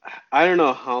I don't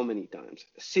know how many times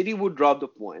City would drop the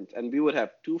points, and we would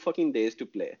have 2 fucking days to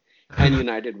play, and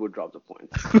United would drop the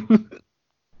points.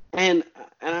 And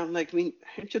I'm like, I mean,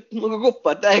 तुम लोगों को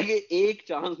पता है कि एक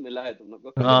chance मिला है तुम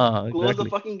लोगों को, just हाँ, close the exactly.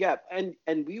 fucking gap.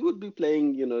 And we would be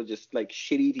playing, just like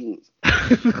shitty teams.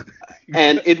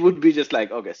 And it would be just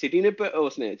like, okay, City ने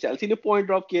उसने Chelsea ने point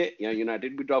drop किए, या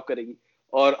United भी drop करेगी,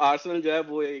 और Arsenal जो है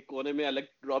वो एक कोने में अलग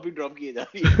drop किए जा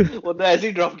रही है, वो तो ऐसे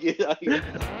ही drop किए जा रही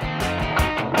है.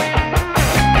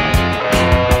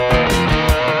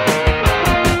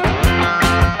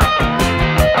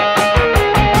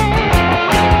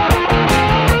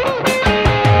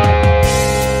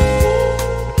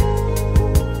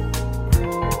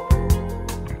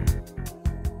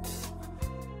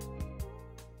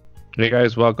 Hey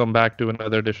guys, welcome back to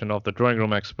another edition of the Drawing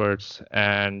Room Experts.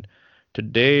 And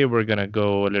today we're going to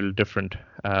go a little different.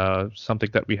 Something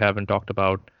that we haven't talked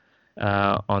about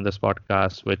on this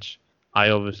podcast, which I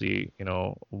obviously,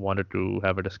 wanted to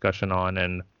have a discussion on.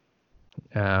 And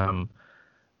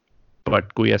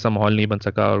but कोई ऐसा माहौल नहीं बन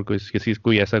सका और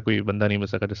कोई ऐसा कोई बंदा नहीं मिल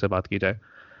सका जिससे बात की जाए.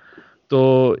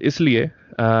 तो इसलिए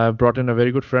brought in a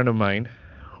very good friend of mine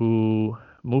who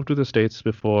moved to the States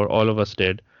before all of us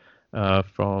did.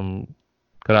 From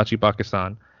Karachi,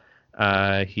 Pakistan.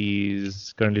 He's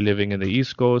currently living in the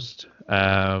East Coast.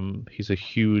 He's a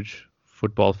huge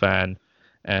football fan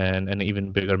and an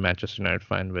even bigger Manchester United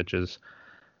fan, which is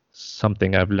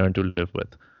something I've learned to live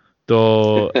with.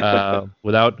 So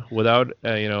without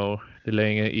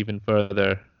delaying it even further,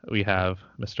 we have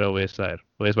Mr. Awais Tahir.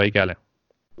 Awais bhai, kya hai?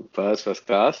 First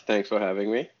class. Thanks for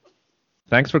having me.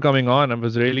 Thanks for coming on. I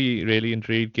was really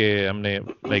intrigued कि हमने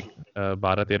like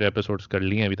 12-13 episodes कर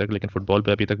लिए हैं अभी तक, लेकिन football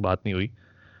पे अभी तक बात नहीं हुई.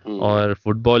 और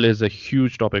football is a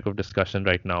huge topic of discussion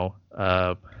right now.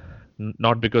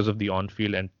 Not because of the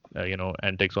on-field and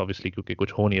antics obviously, क्योंकि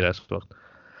कुछ हो नहीं रहा इस वक्त.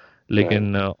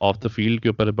 लेकिन ऑफ द फील्ड के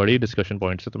ऊपर बड़ी डिस्कशन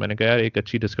पॉइंट्स है. तो मैंने कहा यार एक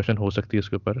अच्छी डिस्कशन हो सकती है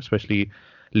इसके ऊपर, स्पेशली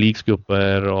लीग्स के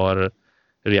ऊपर, और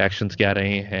रिएक्शंस क्या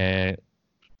रहे हैं,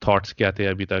 थॉट्स क्या थे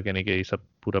अभी तक, यानी कि ये सब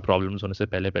पूरा प्रॉब्लम्स होने से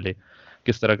पहले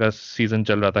किस तरह का सीजन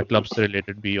चल रहा था क्लब से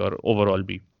रिलेटेड भी और ओवरऑल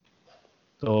भी.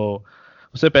 तो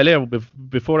उससे पहले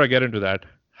before I get into that,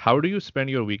 how do you spend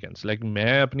your weekends? Like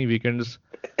मैं अपनी वीकेंड्स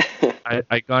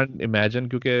आई कांट इमेजिन,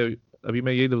 क्योंकि अभी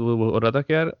मैं ये हो रहा था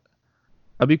कि यार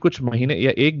अभी कुछ महीने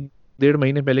या 1-1.5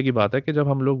 महीने पहले की बात है कि जब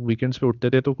हम लोग वीकेंड्स पे उठते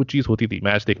थे तो कुछ चीज होती थी,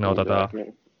 मैच देखना होता था.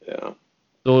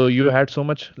 तो you had so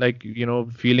much like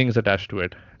feelings attached to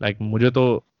it. Like मुझे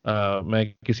तो मैं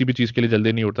किसी भी चीज के लिए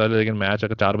जल्दी नहीं उठता, लेकिन मैच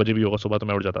अगर 4 बजे भी होगा सुबह तो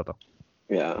मैं उठ जाता था.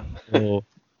 तो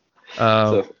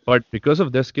बट बिकॉज ऑफ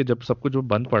दिस कि जब सब कुछ जो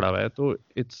बंद पड़ा हुआ है, तो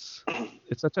it's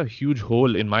such a huge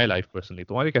whole in my life personally.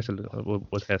 तुम्हारे कैसे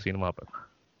वो है सीन वहां पर?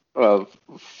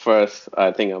 First,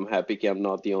 I think I'm happy कि I'm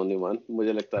not the only one.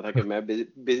 मुझे लगता था कि मैं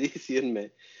बिजी सीजन में,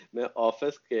 मैं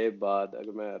ऑफिस के बाद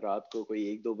अगर मैं रात को कोई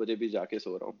 1-2 बजे भी जाके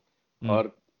सो रहा हूँ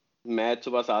और मैच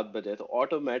सुबह 7 बजे, तो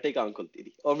ऑटोमेटिक आंख खुलती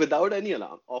थी और विदाउट एनी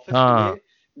अलार्म. ऑफिस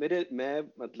में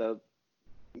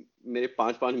मेरे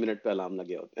 5-5 मिनट पे अलार्म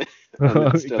लगे होते हैं.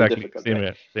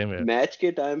 मैच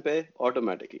के टाइम पे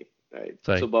ऑटोमेटिकली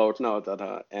राइट सुबह उठना होता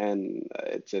था. And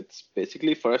it's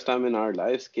basically first time in our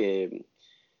lives के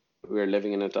we are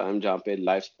living in a time जहाँ पे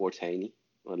लाइव स्पोर्ट्स है ही नहीं.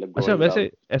 अच्छा,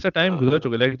 वैसे ऐसा टाइम गुजर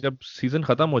चुका है जब सीजन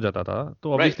खत्म हो जाता था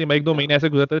तो ऑब्वियसली मैं 1-2 महीने ऐसे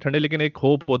गुजरते थे ठंडे, लेकिन एक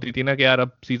होप होती थी ना कि यार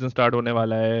अब सीजन स्टार्ट होने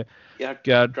वाला है,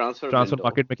 क्या ट्रांसफर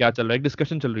मार्केट में क्या चल रहा है, एक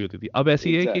डिस्कशन चल रही होती थी. अब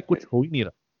ऐसी है कि कुछ हो ही नहीं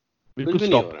रहा, बिल्कुल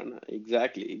नहीं हो रहा ना.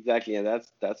 Exactly and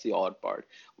that's the odd part.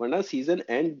 वरना सीजन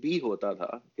एंड भी होता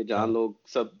था कि जहाँ लोग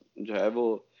सब जो है वो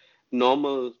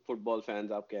नॉर्मल फुटबॉल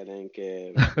फैंस, आप कह रहे हैं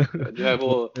कि जो है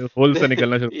वो होल से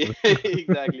निकलना शुरू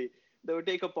exactly they would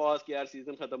take a pause कि यार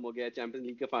सीजन खत्म हो गया, चैंपियंस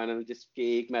लीग के फाइनल जिसके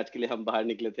एक मैच के लिए हम बाहर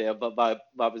निकले थे, अब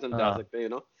वापस हम जा सकते हैं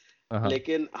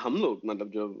लेकिन हम लोग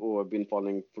मतलब जो वो been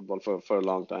following football for a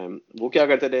long time, वो क्या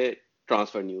करते थे,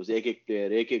 ट्रांसफर न्यूज, एक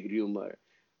प्लेयर, एक rumour,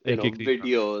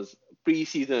 videos, pre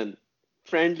season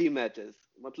friendly matches,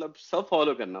 मतलब सब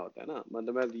फॉलो करना होता है ना.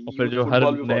 मतलब फिर जो हर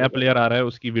नया प्लेयर आ रहा है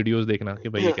उसकी वीडियोस देखना कि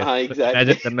भाई कैसे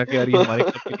इमेजिन करना कि यार ये हमारे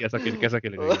क्लब के लिए कैसा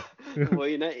खेलेगा.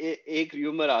 वही ना, एक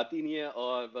रूमर आती नहीं है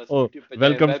और बस YouTube पे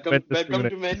वेलकम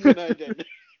टू मैन यूनाइटेड.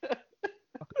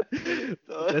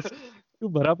 तो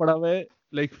भरा पड़ा हुआ है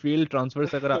लाइक फील्ड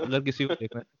ट्रांसफर्स. अगर किसी को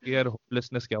देखना है कि यार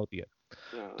होपलेसनेस क्या होती है,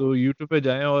 तो YouTube पे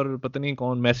जाएं और पता नहीं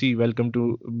कौन मैसी वेलकम टू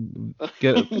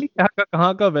क्या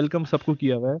कहाँ का वेलकम सबको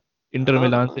किया हुआ है. इंटर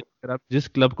मिलान से अगर आप जिस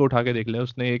क्लब को उठा के देख लें,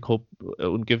 उसने एक होप,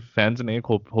 उनके फैंस ने एक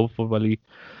होपफुल वाली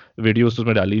वीडियोस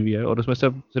उसमें डाली हुई है, और उसमें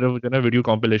सिर्फ जो ना वीडियो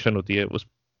कॉम्पिलेशन होती है उस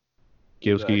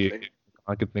कि उसकी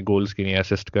कितने गोल्स किए,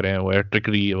 असिस्ट करे हैं, वो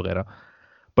ट्रिकरी वगैरह.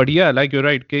 बट या लाइक यू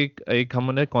राइट कि एक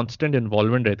हमने कांस्टेंट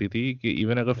इन्वॉल्वमेंट रहती थी कि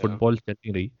इवन अगर Yeah. फुटबॉल चल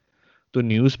नहीं रही तो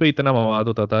न्यूज़ पे इतना मवाद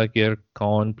होता था कि यार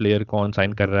कौन प्लेयर कौन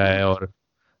साइन कर रहा है और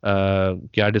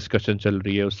क्या डिस्कशन चल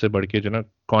रही है, उससे बढ़ के जो ना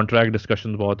कॉन्ट्रैक्ट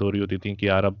डिस्कशन बहुत हो रही होती थी कि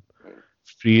यार अब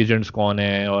Right. फ्री एजेंट्स कौन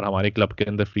है और हमारे क्लब के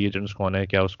अंदर फ्री एजेंट्स कौन है,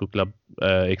 क्या उसको क्लब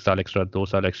 1 साल एक्स्ट्रा 2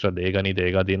 साल एक्स्ट्रा देगा नहीं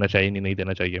देगा, देना चाहिए नहीं नहीं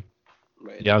देना चाहिए,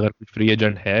 Right. या अगर फ्री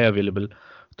एजेंट है अवेलेबल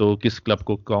तो किस क्लब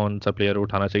को कौन सा प्लेयर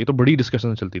उठाना चाहिए, तो बड़ी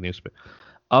डिस्कशन चलती थी उस पर।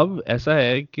 अब ऐसा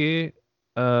है कि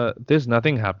there is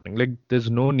nothing happening, like there is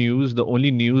no news, the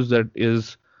only news that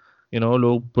is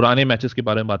लोग पुराने मैचेस के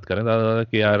बारे में बात करें ज्यादा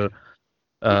कि यार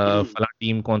Right. फला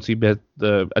टीम कौन सी बेस्ट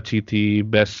अच्छी थी,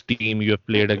 best team you have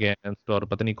played against, और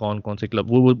पता नहीं कौन कौन से क्लब,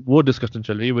 वो डिस्कशन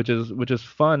चल रही है which is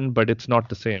fun but it's not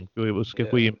the same क्योंकि उसके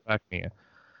कोई Yeah. इम्पैक्ट नहीं है।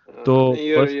 तो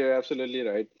नहीं, बस you're absolutely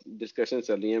right. डिस्कशन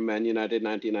चल रही है Man United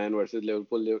 99 versus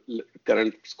Liverpool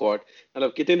current squad,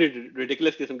 मतलब कितनी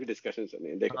रिडिकुलस किस्म की डिस्कशन चल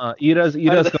रही है, देखो। हाँ, ईरास हर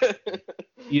ईरास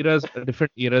ईरास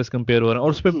डिफरेंट ईरास कंपेयर हो रहे हैं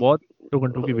और उस पे बहुत घंटों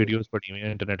घंटों की वीडियोस पड़ी हुई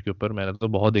हैं इंटरनेट के ऊपर, मैंने तो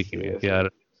बहुत देखी हुई है कि Seriously, यार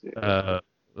seriously.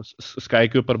 स्काई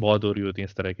के ऊपर बहुत हो रही होती है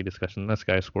इस तरह की डिस्कशन ना,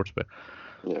 स्काई स्पोर्ट्स पे।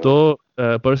 Yeah. तो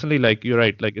personally like you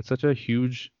right, like it's such a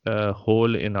huge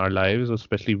whole in our lives,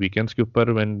 specially weekends के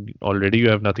ऊपर when already you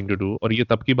have nothing to do, और ये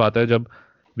तब की बात है जब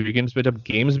वीकेंड्स पे जब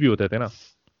गेम्स भी होते थे ना,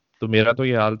 तो मेरा तो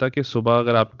ये हाल था कि सुबह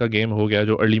अगर आपका गेम हो गया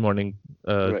जो अर्ली मॉर्निंग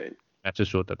Right.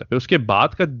 मैचेस जो होता था, फिर उसके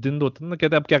बाद का दिन तो होता था ना,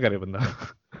 कहते अब क्या करे बंदा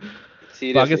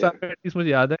Seriously पाकिस्तान यार, में एटलीस्ट मुझे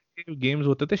याद है कि गेम्स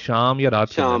होते थे शाम या रात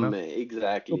को, है शाम ना, में तो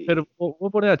एग्जैक्टली फिर वो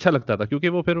बड़ा अच्छा लगता था क्योंकि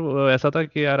वो फिर ऐसा था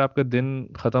कि यार आपका दिन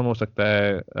खत्म हो सकता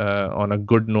है ऑन अ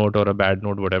गुड नोट और अ बैड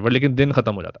नोट वटेवर, लेकिन दिन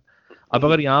खत्म हो जाता है। अब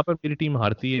अगर यहाँ पर मेरी टीम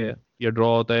हारती है या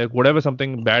ड्रॉ होता है, व्हाटएवर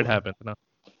समथिंग बैड हैपेंस ना,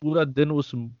 पूरा दिन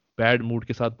उस बैड मूड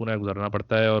के साथ पुनः गुजरना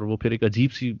पड़ता है, और वो फिर एक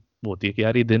अजीब सी वो होती है कि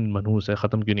यार ये दिन मनहूस है,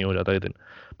 खत्म क्यों नहीं हो जाता ये दिन।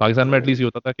 पाकिस्तान में एटलीस्ट ये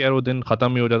होता था कि यार वो दिन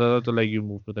खत्म ही हो जाता था, तो like you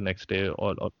move to the next day,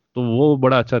 और तो वो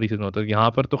बड़ा अच्छा रीजन होता है।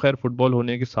 यहाँ पर तो खैर फुटबॉल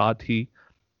होने के साथ ही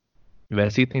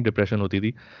वैसे ही इतनी डिप्रेशन होती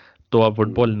थी, तो अब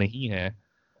फुटबॉल नहीं है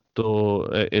तो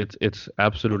it's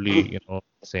absolutely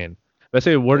insane.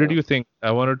 वैसे what did yeah. you think?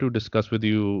 I wanted to discuss with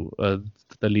you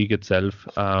the league itself.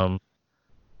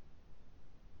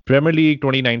 Premier League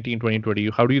 2019-2020.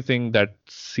 How do you think that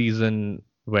season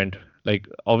went? Like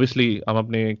obviously हम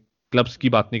अपने clubs की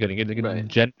बात नहीं करेंगे, लेकिन Right.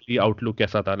 generally outlook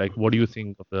कैसा था? Like what do you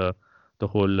think of the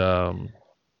whole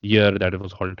year that it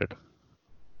was halted?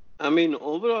 I mean,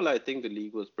 overall, I think the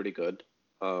league was pretty good.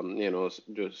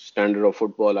 Just standard of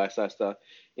football ऐसा ऐसा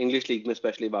English league में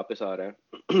especially वापस आ रहा है.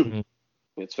 Mhm.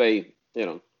 It's very,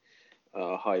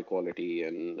 high quality,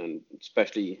 and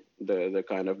especially the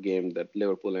kind of game that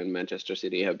Liverpool and Manchester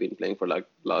City have been playing for like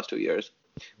last 2 years.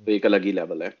 तो एक अलग ही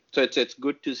level है. So it's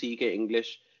good to see कि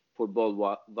English football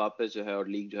वापस जो है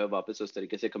और league जो है वापस उस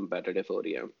तरीके से competitive हो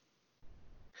रही है.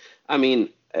 I mean,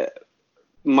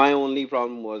 my only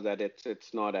problem was that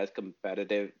it's not as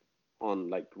competitive on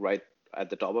like right at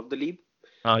the top of the league.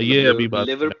 हाँ, ये अभी मतलब बात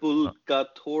लिवरपूल हाँ, का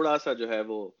थोड़ा सा जो है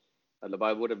वो, मतलब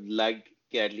आई वुड हैव लाइक्ड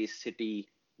कि एटलीस्ट सिटी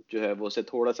जो है वो से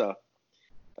थोड़ा सा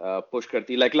पुश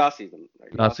करती, like last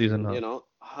last season season हाँ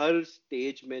हर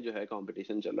स्टेज में जो है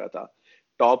कंपटीशन चल रहा था।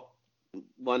 टॉप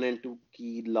 1 और 2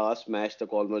 की लास्ट मैच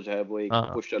तक ऑलमोस्ट जो है वो एक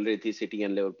हाँ पुश चल रही थी सिटी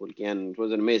एंड लिवरपूल की, and it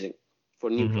was amazing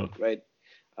for neutral, right?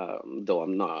 Though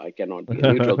I cannot be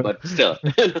a neutral, but still,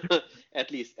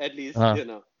 at least, हाँ,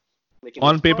 लेकिन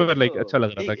ऑन इस बार पेपर तो लाइक अच्छा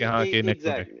लग रहा था कि हाँ कि नेक्स्ट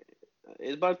होंगे। एग्जैक्टली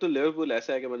इस बार तो लिवरपूल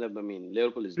ऐसा है कि मतलब I mean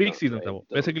Liverpool is freak done, season था राइट? वो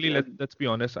तो basically, let's be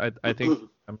honest, I think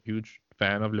I am huge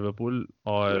fan of Liverpool,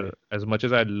 और right as much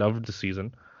as I loved this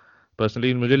season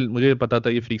personally, मुझे मुझे पता था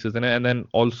ये फ्रीक सीजन है, and then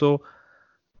also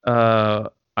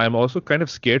I am also kind of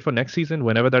scared for next season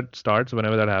whenever that starts,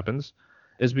 whenever that happens,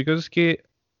 is because के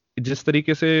जिस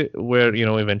तरीके से where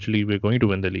eventually we are going to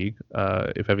win the league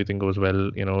if everything goes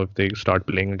well, if they start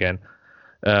playing again,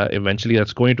 eventually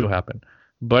that's going to happen,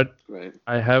 but right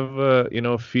I have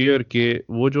fear कि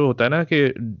वो जो होता है ना कि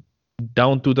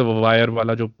डाउन टू द वायर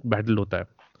वाला जो battle होता है,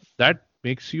 that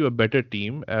makes you a better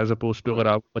team as oppose to अगर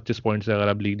आप 25 पॉइंट से अगर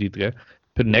आप लीग जीत गए,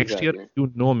 फिर next year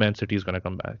exactly man city is gonna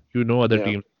come back, other या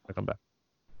टीम्स कम बैक,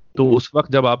 तो उस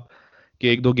वक्त जब आप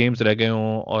के 1-2 गेम्स रह गए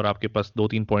हों और आपके पास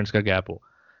 2-3 पॉइंट्स का गैप हो,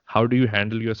 how do you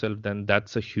handle your self then,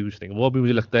 that's a huge thing. वो अभी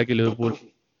मुझे लगता है कि लिवरपूल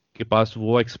के पास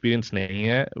वो एक्सपीरियंस नहीं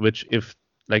है, विच इफ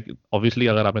लाइक ऑब्वियसली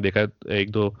अगर आपने देखा है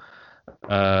 1-2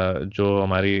 जो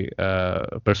हमारी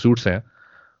परसूट्स हैं या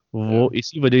वो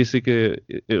इसी वजह से के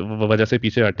वजह से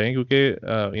पीछे हटे हैं, क्योंकि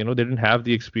they didn't have the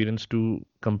experience to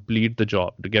complete the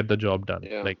job, to get the job done,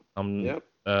 या लाइक हम या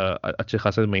अच्छे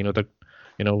खासे महीनों तक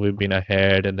we've been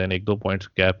ahead and then 1-2 points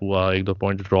gap हुआ, 1-2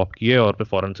 पॉइंट्स ड्रॉप किए और फिर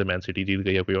फौरन से मैन सिटी जीत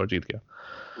गई या कोई और जीत गया.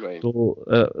 Right.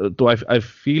 तो आई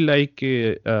फील लाइक कि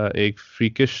एक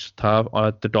फ्रीकिश था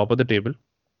at the top of the table.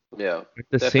 Yeah, At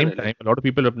the same definitely. time, a lot of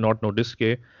people have not noticed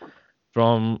कि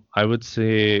from, I would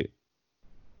say,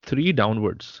 3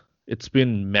 downwards, it's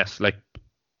been mess. Like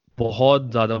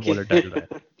बहुत ज्यादा volatile रहा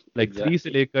है. Like 3 से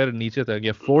Exactly. लेकर नीचे तक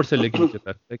या 4 से लेकर नीचे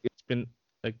तक. Like it's been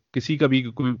like किसी का भी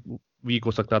कोई वीक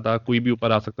हो सकता था, कोई भी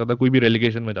ऊपर आ सकता था, कोई भी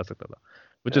relegation में जा सकता था,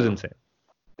 which is Yeah. insane.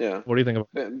 Yeah. What do you think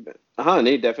about? हाँ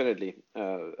नहीं, definitely.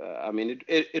 I mean,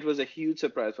 it was a huge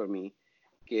surprise for me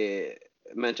कि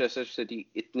Manchester City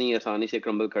इतनी आसानी से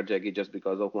crumble कर जाएगी just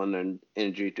because of one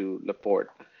injury to Laporte,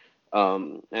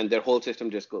 and their whole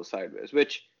system just goes sideways.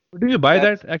 Which Do you buy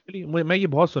that's that actually? मैं ये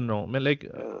बहुत सुन रहा हूँ. मैं like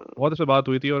बहुत इस पे बात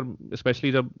हुई थी और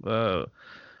especially जब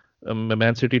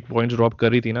मैन सिटी पॉइंट्स ड्रॉप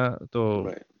कर रही थी ना, तो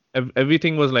right.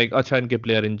 everything was like अच्छा इनके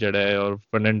प्लेयर इंजर्ड है और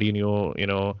फर्नांडिनो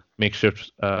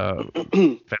makeshift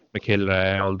में खेल रहा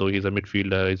है, although he's a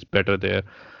midfielder, he's better there.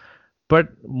 But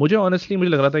मुझे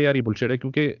लग रहा था यार ये bullshit है,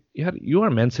 क्योंकि यार you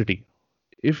are Man City.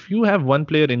 If you have one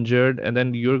player injured and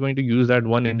then you're going to use that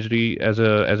one injury as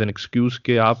an excuse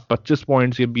कि आप 25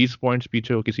 points या 20 points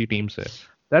पीछे हो किसी टीम से,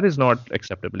 that is not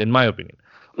acceptable in my opinion.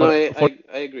 No, और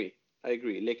I agree. I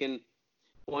agree. लेकिन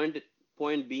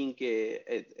point being के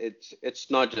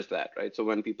it's not just that, right? So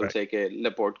when people right. say कि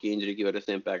Laporte की injury की वजह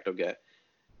से impact हो गया,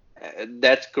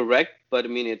 that's correct, but I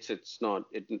mean it's not,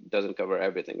 it doesn't cover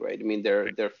everything, right? I mean there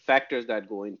are factors that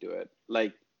go into it,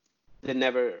 like they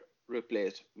never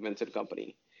replaced Vincent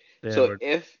Company. So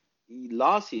if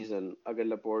last season अगर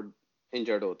Laporte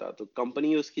injured होता तो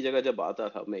Company उसकी जगह जब आता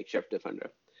था makeshift defender,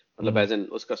 मतलब as in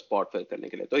उसका spot fill करने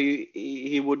के लिए, तो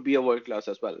he would be a world class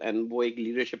as well, and वो एक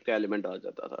leadership का element आ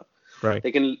जाता था. Right.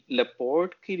 लेकिन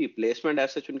Laporte की replacement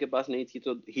as such उनके पास नहीं थी,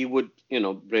 तो he would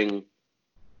bring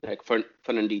like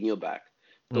Fernandinho back.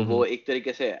 तो वो एक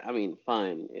तरीके से, I mean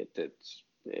fine,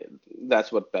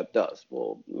 that's what Pep does.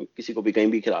 वो किसी को भी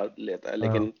कहीं भी खिला लेता है,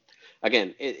 लेकिन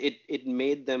again it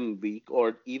made them weak.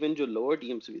 और even जो lower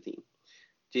teams भी थी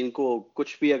जिनको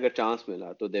कुछ भी अगर chance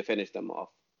मिला तो they finished them off.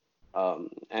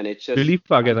 And it's just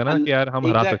relief आ गया था ना कि यार हम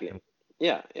हरा सकते exactly.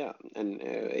 हैं. Yeah, and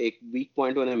एक weak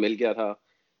point उन्हें मिल गया था,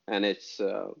 and it's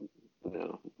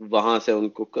वहां से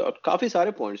उनको काफी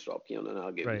सारे points drop किए उन्होंने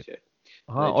आगे पीछे.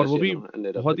 हाँ, और वो भी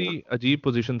बहुत ही अजीब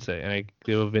पोजीशन से, like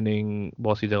they were winning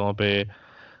बहुत सी जगहों पे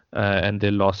and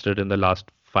they lost it in the last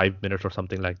 5 minutes or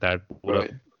something like that. पूरा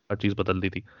हर चीज बदल दी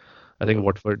थी. I think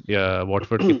Watford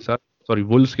के साथ, sorry,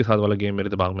 Wolves के साथ वाला गेम मेरे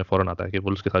दिमाग में फौरन आता है कि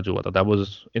Wolves के साथ जो हुआ था, that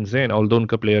was insane. Although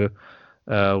उनका प्लेयर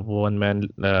one man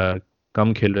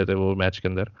कम खेल रहे थे वो मैच के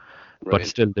अंदर, but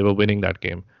still they were winning that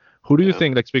game. Who do you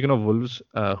think, like speaking of Wolves,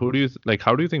 how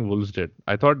do you think Wolves did?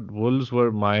 I thought Wolves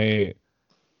were my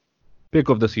pick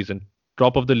of the season.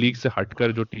 Top of the league से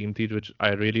हटकर जो team थी, which I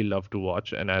really love to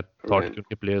watch, and I thought कि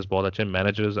उनके players बहुत अच्छे,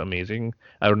 managers amazing.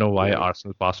 I don't know why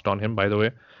Arsenal passed on him, by the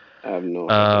way. I have no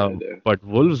idea. But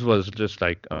Wolves was just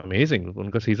like amazing.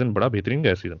 उनका season बड़ा बेहतरीन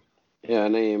गया season. Yeah,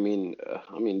 no,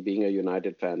 I mean being a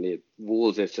United fan,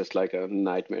 Wolves is just like a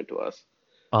nightmare to us.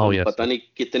 Oh yes. पता नहीं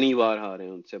कितनी बार हारे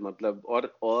उनसे, मतलब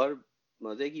और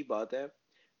मजे की बात है,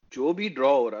 जो भी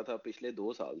ड्रॉ हो रहा था पिछले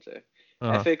 2 साल से,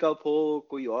 FA कप हो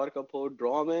कोई और कप हो,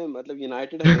 ड्रॉ में मतलब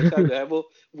यूनाइटेड हमेशा जो है वो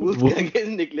वुल्स के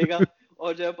अगेंस्ट निकलेगा,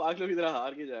 और जब पाक लोग इधर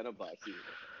हार के जाए ना बासी,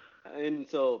 एंड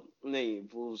सो नहीं,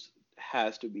 Wolves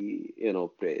has to be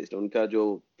praised. उनका जो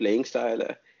प्लेइंग स्टाइल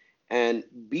है एंड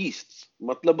बीस्ट्स,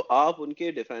 मतलब आप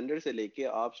उनके डिफेंडर से लेके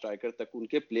आप स्ट्राइकर तक,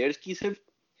 उनके प्लेयर्स की सिर्फ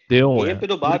गेम पे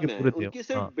तो बाद में है, उनकी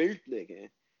सिर्फ बिल्ड देखें,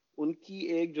 उनकी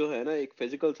एक जो है ना एक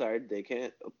फिजिकल साइड देखें,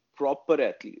 प्रॉपर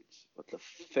एथलीट्स, मतलब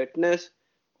फिटनेस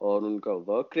और उनका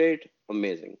वर्क रेट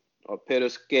अमेजिंग. और फिर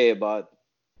उसके बाद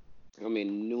I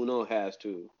mean Nuno has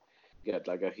to get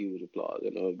like a huge applause,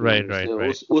 right.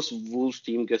 उस Wolves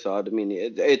टीम के साथ, I mean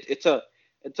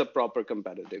it's a proper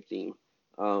competitive team.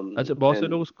 अच्छा, बहुत से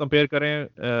लोग उसको कंपेयर करें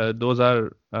 2000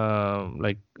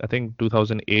 लाइक आई थिंक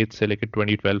 2008 से लेकर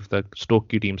 2012 तक स्टोक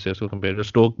की टीम से उसको कंपेयर.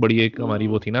 स्टोक बड़ी एक हमारी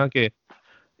वो थी ना कि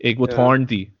एक वो थॉर्न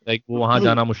थी, लाइक वो वहां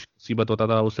जाना मुसीबत होता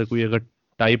था, उससे कोई अगर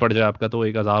टाई पड़ जाए आपका तो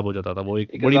एक अजाब हो जाता था, वो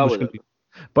एक बड़ी मुश्किल थी.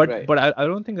 But I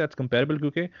don't think that's comparable,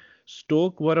 क्योंकि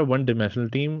Stoke were a one dimensional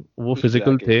team, वो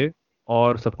फिजिकल थे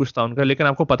और सब कुछ था उनका, लेकिन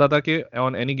आपको पता था कि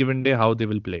on any given day how they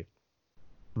will play.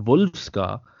 Wolves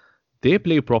का they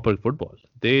play proper football.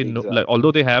 They know, like, although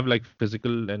they have like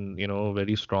physical and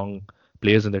very strong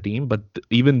players in the team, but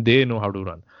even they know how to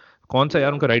run. कौन सा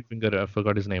यार उनका right winger, I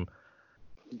forgot his name.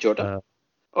 Jota.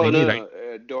 नहीं,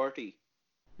 right. Doherty.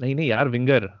 नहीं यार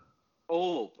winger.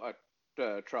 Oh,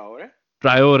 Traore.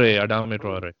 Adama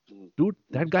Traore. dude,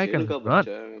 that guy शेर can का run.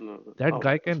 बच्चा है ना। That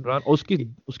guy can run.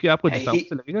 उसकी आपको दिखाओ He,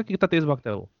 से लगेगा कि कितना तेज भागता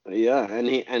है वो. yeah,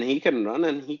 and he can run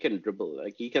and he can dribble.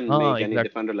 Like he can हाँ, make any exactly.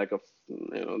 defender like a,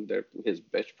 they're his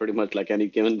best pretty much like any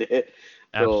given day.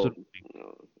 So, Absolutely.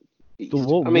 तो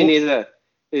beast. I mean,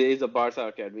 he's a Barca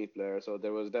academy player, so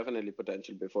there was definitely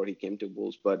potential before he came to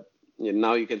Bulls. But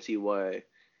now you can see why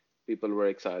people were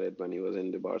excited when he was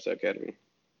in the Barca academy.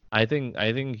 I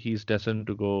think he's destined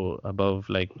to go above,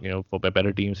 like, for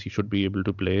better teams. He should be able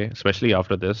to play, especially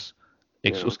after this.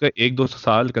 Yeah, उसका 1-2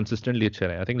 साल consistently अच्छे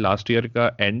रहे. I think last year का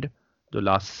end, the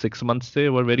last 6 months they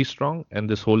were very strong,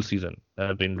 and this whole season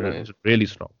have been right. really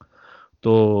strong.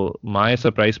 So my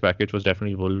surprise package was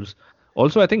definitely Wolves.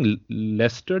 Also, I think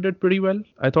Leicester did pretty well.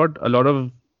 I thought a lot of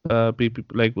people,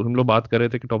 like हम लोग बात कर रहे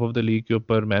थे कि top of the league के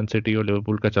ऊपर man city और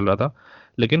लिवरपूल का चल रहा था,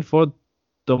 लेकिन for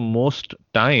the most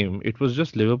time it was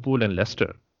just Liverpool and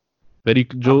Leicester. Very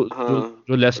जो जो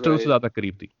जो लेस्टर उससे Right. ज्यादा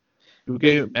करीब थी,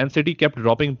 क्योंकि Like, Man City kept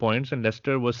dropping points and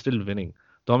Leicester was still winning.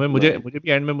 तो मुझे right. मुझे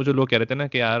भी एंड में मुझे लोग कह रहे थे ना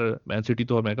कि यार मैन सिटी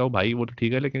तो, मैं कहा भाई वो तो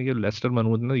ठीक है, लेकिन ये लेस्टर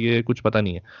मनूद ना, ये कुछ पता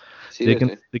नहीं है.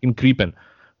 Seriously. They can creep in.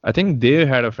 I think they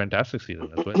had a fantastic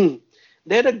season as well.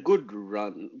 They had a good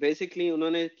run. Basically,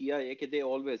 उन्होंने किया ये कि they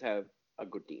always have a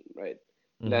good team, right?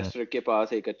 Leicester के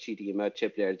पास एक अच्छी टीम है, अच्छे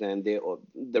players हैं,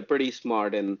 they're pretty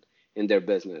smart in their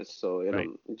business. So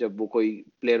जब वो कोई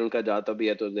player उनका जाता भी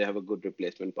है तो they have a good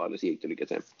replacement policy एक तरीके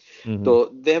से. So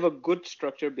they have a good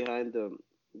structure behind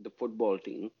the football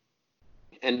team.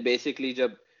 And basically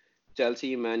जब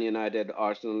Chelsea, Man United,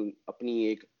 Arsenal अपनी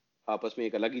एक आपस में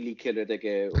एक अलग ही लीग खेल रहे थे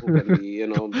कि who can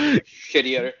be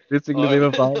shittier. Basically they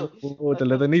were fine. वो चल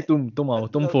रहा था, नहीं तुम आओ,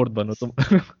 तुम फोर्थ बनो तुम.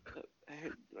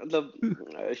 मतलब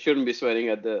I shouldn't be swearing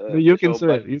at the, No, you the can show,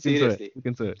 swear. but You can swear. seriously, You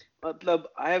can swear. मतलब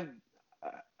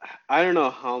I don't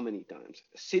know how many times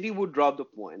City would drop the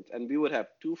points and we would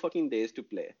have 2 fucking days to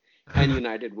play and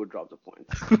United would drop the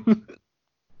points.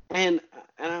 And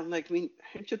I'm like, I mean,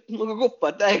 तुम लोगों को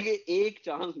पता है कि एक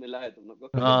chance मिला है तुम लोगों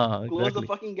को, close the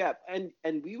fucking gap,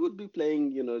 and we would be playing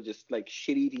just like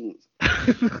shitty teams.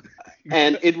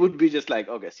 And it would be just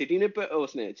like, okay, City ने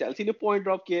उसने Chelsea ने point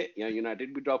drop किए, या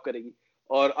United भी drop करेगी,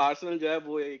 और आर्सेनल जो है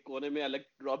वो एक कोने में अलग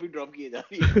ड्रॉप किए जा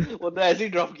रही है, वो तो ऐसे ही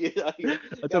ड्रॉप किए जा रही है.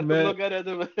 अच्छा, तुम लोग कह रहे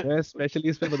थे मैं स्पेशली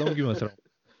इस पे बताऊं क्यों हंस रहा हूँ,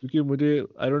 क्योंकि मुझे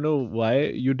I don't know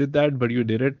why you did that but you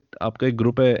did it. आपका एक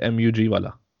ग्रुप है MUG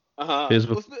वाला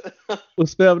फेसबुक,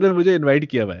 उस पे आपने मुझे इनवाइट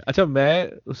किया हुआ है. अच्छा,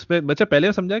 मैं उस पे अच्छा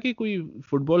पहले समझा कि कोई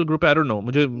फुटबॉल ग्रुप है, आई डोंट नो,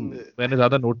 मैंने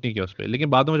ज्यादा नोट नहीं किया उस पे, लेकिन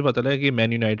बाद में मुझे पता लगा कि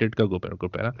मैन यूनाइटेड का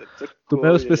ग्रुप है ना, तो मैं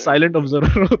उस पे साइलेंट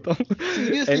ऑब्जर्वर होता हूँ.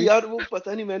 सीरियसली यार, वो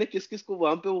पता नहीं मैंने किस किस को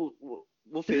वहां पे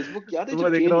वो फेसबुक याद है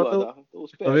जब चेंज हुआ था तो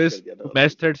उस पे ऐड कर दिया था.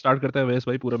 मैच थ्रेड स्टार्ट करता है अवेश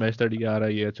भाई, पूरा मैच थ्रेड ये आ रहा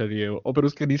है, ये अच्छा ये, और फिर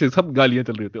उसके नीचे सब गालियां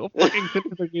चल रही होती है, oh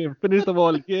fucking finish the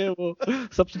ball, ये वो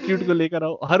सब्स्टिट्यूट को लेकर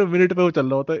आओ, हर मिनट पे वो चल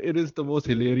रहा होता है. It is the most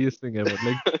hilarious thing ever.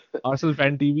 Like Arsenal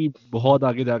fan TV बहुत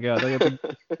आगे जाके आता है, I think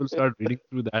people start reading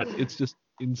through that, it's just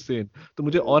insane. तो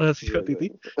मुझे और हंसी आती थी,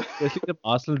 स्पेशली जब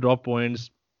आर्सेनल ड्रॉप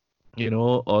पॉइंट्स,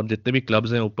 और जितने भी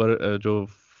क्लब्स हैं ऊपर जो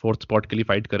फोर्थ स्पॉट के लिए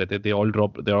फाइट कर रहे थे, they all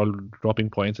dropping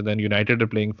points, and then United are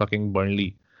playing fucking Burnley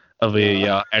away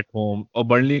या at home, और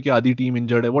Burnley की आधी टीम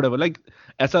इंजर्ड है, whatever, like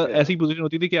ऐसी पोजीशन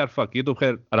होती थी कि यार फक, ये तो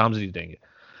खैर आराम से जीत जाएंगे.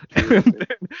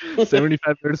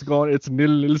 75 minutes gone, it's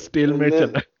 0-0 stalemate चल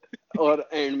रहा है, और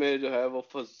एंड में जो है वो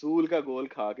फजूल का गोल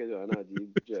खा के जो है ना,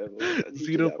 अजीब जो है वो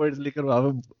 0 पॉइंट्स लेकर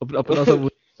वहां पे अपना सब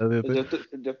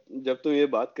जब तुम ये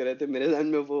बात कर रहे थे मेरे ध्यान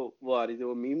में वो आ रही थी,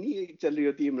 वो मीम नहीं चल रही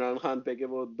होती इमरान खान पे कि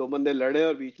वो 2 बंदे लड़े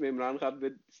और बीच में इमरान खान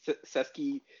विद सेस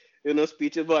की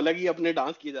स्पीचेस वो अलग ही अपने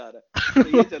डांस किए जा रहा है,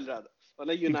 तो ये चल रहा था.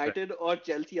 मतलब यूनाइटेड और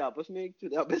चेल्सी आपस में एक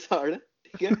चुदा पे साड़ है,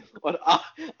 ठीक है, और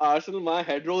आर्सेनल वहां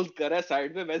हेड रोल कर रहा है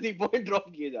साइड में, वैसे ही पॉइंट ड्रॉप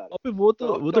किए जा रहे हैं. वो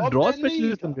तो ड्रॉ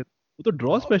स्पेशलिस्ट बन गए,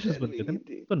 बन गए थे ना,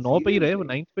 तो 9 पे ही रहे, वो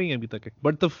 9th पे ही अभी तक है.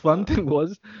 But the fun thing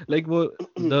was, like वो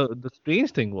the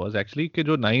strange thing was actually कि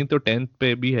जो 9th और 10th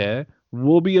पे भी है,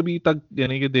 वो भी अभी तक,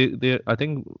 यानी कि दे आई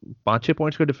थिंक 5-6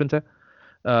 पॉइंट्स का डिफरेंस है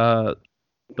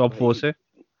टॉप 4 से,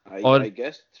 और I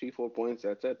guess 3-4 points,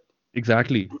 that's it.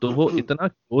 Exactly. तो वो इतना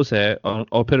क्लोज है,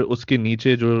 और फिर उसके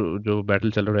नीचे जो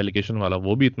बैटल चल रहा है रेलिगेशन वाला,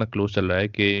 वो भी इतना क्लोज चल रहा है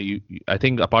कि I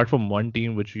think apart from one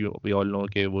team which we all know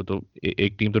कि वो तो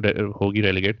एक टीम तो होगी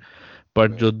रेलिगेट,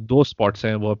 बट जो 2 स्पॉट्स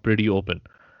हैं वो प्रीटी ओपन,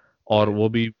 और वो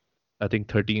भी आई थिंक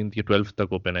 13th या 12th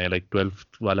तक ओपन है, लाइक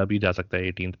 12th वाला भी जा सकता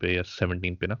है 18th पे या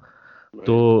 17th पे ना.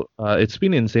 तो it's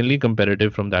been insanely comparative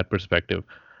from that perspective.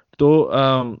 तो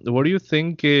व्हाट डू यू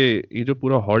थिंक कि ये जो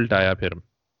पूरा हॉल्ट आया फिर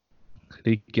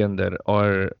लीग के अंदर,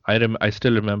 और आई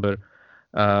स्टिल रिमेम्बर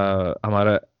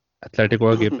हमारा एथलेटिको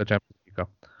का गेम था चैंपियंस लीग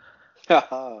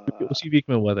का, उसी वीक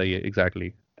में हुआ था ये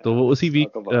एग्जैक्टली. तो वो उसी let's week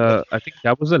talk about it. I think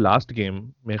that was the last game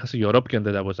मेरे ख्याल से यूरोप के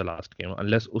अंदर that was the last game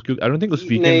unless उसकी आई डोंट थिंक उस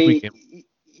वीकेंड कोई गेम नहीं,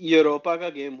 यूरोपा का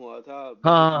गेम हुआ था हाँ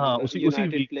because हाँ उसी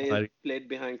यूनाइटेड वीक हमारी played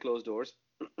behind closed doors.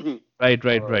 Right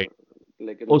right और राइट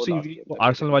लेकिन वो उसी लास्ट वीक गेम वो था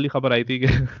आर्सेनल बेसिकली. वाली खबर आई थी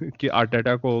कि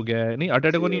आर्टेटा को हो गया है नहीं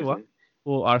आर्टेटा को नहीं हुआ सीरियसली.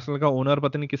 वो आर्सेनल का ओनर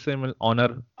पता नहीं किससे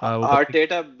ऑनर वो पता नहीं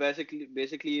आर्टेटा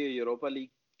बेसिकली यूरोपा लीग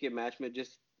के मैच में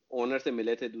जिस ओनर से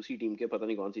मिले थे दूसरी टीम के, पता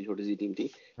नहीं कौन सी छोटी सी टीम थी,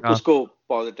 हाँ उसको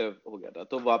पॉजिटिव हो गया था.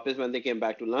 तो वापस when they came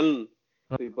back to London,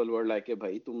 people were like कि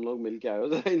भाई तुम लोग मिल के आए हो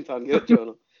जरा इंसान के बच्चे हो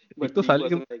ना. एक बट तो लीग साले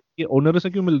वाजंट लाइक. ये ओनर से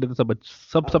क्यों मिल रहे थे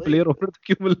सब प्लेयर ओनर से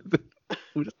क्यों मिल रहे थे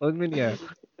मुझे समझ में नहीं आया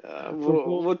वो तो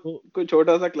वो वो कोई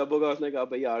छोटा सा क्लब होगा, उसने कहा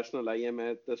भाई आर्सेनल आई है,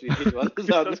 मैं तस्वीर खिंचवा दूं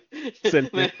साथ में.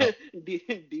 मैं सेल्फी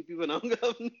डीपी बनाऊंगा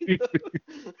अपनी.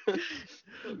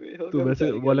 तो होगा वैसे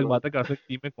बेचारी वो का अलग लो. बात है काफी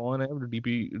टीम में कौन है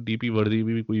डीपी डीपी वर्दी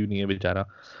भी कोई नहीं है बेचारा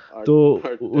तो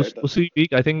आर्टेटा. उसी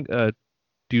वीक आई थिंक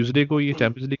ट्यूसडे को ये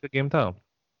चैंपियंस लीग का गेम था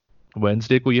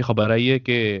वेडनेसडे को ये खबर आई है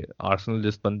कि आर्सेनल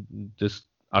जिस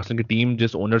आर्सेनल की टीम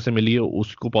जिस ओनर से मिली है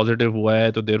उसको पॉजिटिव हुआ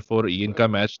है तो देयरफॉर इनका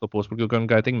मैच तो पोस्टपोन क्योंकि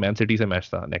उनका आई थिंक मैन सिटी से मैच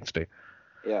था नेक्स्ट डे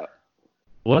या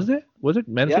was it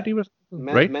Man या City was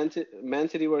right man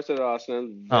city versus Arsenal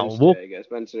हाँ वेडनेसडे आई गेस,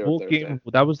 वेडनेसडे और वो Thursday. Game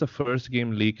that was the first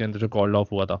game league के अंदर जो कॉल्ड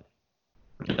ऑफ हुआ था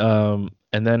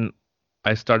and then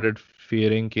I started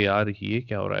fearing कि यार ये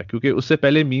क्या हो रहा है क्योंकि उससे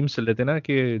पहले मीम्स चल रहे थे ना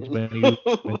कि when you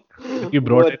वो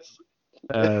brought in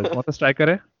कौन सा स्ट्राइकर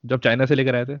है जब चाइना से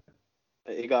लेकर आए थे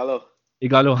इगालो.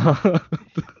 इगालो हाँ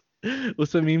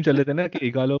उससे मीम चल रहे थे ना कि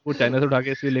इगालो को चाइना से उठा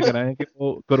के इसलिए लेकर आए हैं कि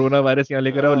वो कोरोना वायरस यहाँ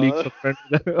लेकर आए और लीग सस्पेंड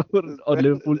हो जाए और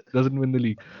Liverpool doesn't win the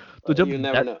league तो यू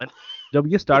नेवर नो. जब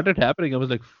ये started happening I was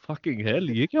like fucking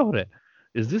hell ये क्या हो रहा है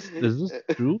इज दिस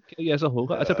ट्रू क्या ये ऐसा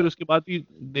होगा अच्छा फिर उसके बाद भी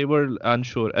they were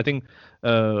unsure I think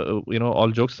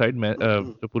all jokes side में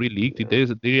जो पूरी लीग थी दे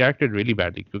रिएक्टेड रियली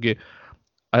बैडली क्योंकि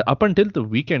up until the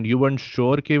weekend you weren't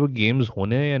sure कि वो games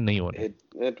होने हैं या नहीं होने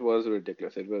It was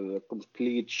ridiculous. It was a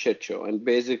complete shit show. And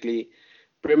basically,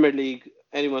 Premier League,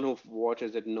 anyone who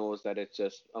watches it knows that it's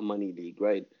just a money league,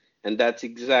 right? And that's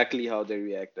exactly how they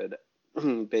reacted.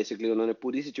 Basically, उन्होंने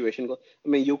पूरी situation को,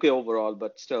 I mean, UK overall,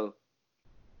 but still,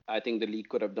 I think the league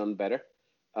could have done better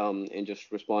in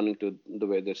just responding to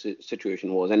the way the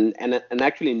situation was. And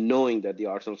actually knowing that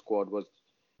the Arsenal squad was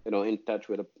in touch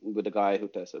with a guy who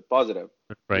tested positive.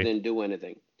 He right didn't do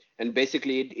anything. And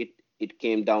basically it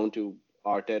came down to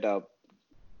Arteta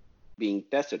being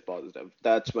tested positive.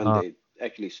 That's when they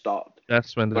actually stopped.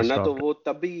 that's when they वरना तो stopped वो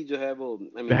तभी जो है वो,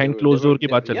 I mean, behind closed door की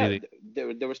बात चल रही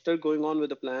थी they were still going on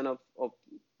with the plan of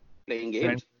playing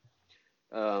games.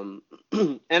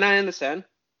 And I understand.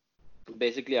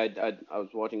 Basically, I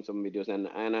was watching some videos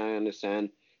and I understand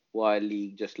why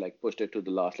league just like pushed it to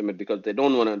the last limit because they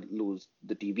don't want to lose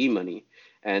the TV money.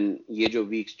 And ये जो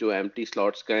weeks जो empty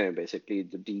slots गए हैं, basically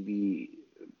the TV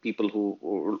people who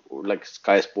like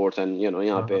Sky Sports and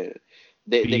यहाँ पे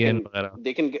PN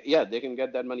they can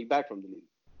get that money back from the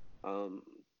league.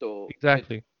 So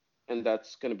exactly and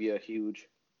that's going to be a huge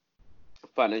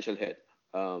financial hit.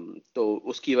 तो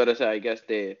उसकी वजह से I guess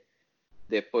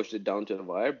they pushed it down to the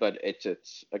wire, but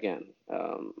it's again, who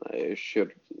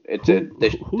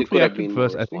they could have reacted been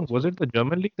first more I think was responsible. it the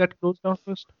German league that closed down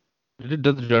first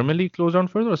does the German league close down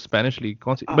first or Spanish league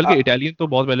कौन सी बल्कि Italian तो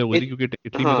बहुत पहले हो गई थी क्योंकि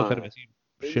Italy में तो खैर वैसे ही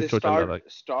They shit show चल रहा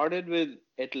था started with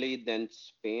Italy, then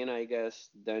Spain, I guess,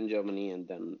 then Germany, and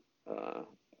then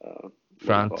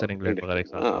France and England वगैरह एक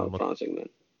साथ almost France, England.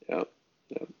 Yeah.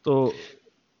 so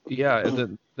yeah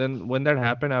then when that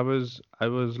happened I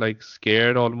was like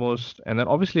scared almost and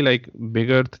then obviously like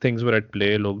bigger things were at play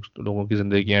लोगों की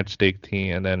जिंदगी at stake थी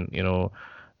and then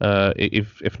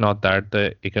if not that the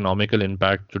economical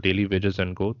impact to daily wages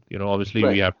and go obviously we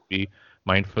Right. have to be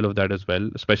mindful of that as well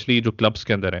especially जो clubs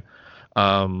के अंदर हैं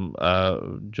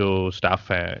जो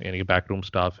staff है यानी कि backroom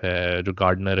staff है जो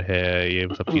gardener है ये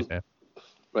सब चीजें हैं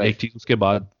एक चीज उसके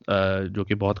बाद जो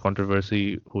कि बहुत कंट्रोवर्सी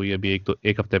हुई अभी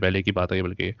एक हफ्ते पहले की बात है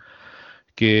बल्कि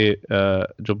कि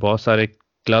जो बहुत सारे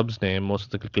क्लब्स ने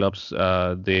most of the clubs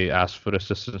they ask for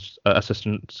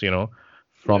assistance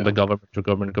from the government जो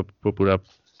गवर्नमेंट का पूरा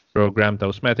प्रोग्राम था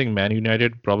उसमें I think man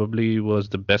United probably was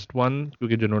the best one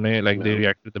क्योंकि जिन्होंने like they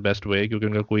reacted the best way क्योंकि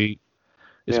उनका कोई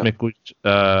इसमें कुछ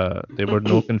there were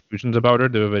no confusions about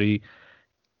it they were very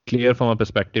clear from a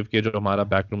perspective कि जो हमारा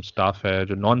बैकरूम स्टाफ है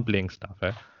जो नॉन प्लेइंग स्टाफ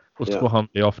है उसको हम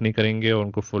ले ऑफ नहीं करेंगे और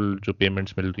उनको फुल जो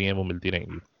पेमेंट्स मिल रही हैं वो मिलती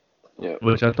रहेंगी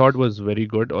which I thought was very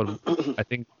good or I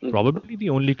think probably the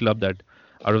only club that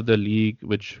out of the league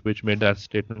which made that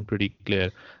statement pretty clear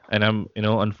and I'm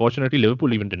unfortunately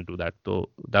Liverpool even didn't do that so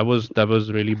that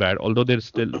was really bad although they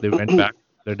went back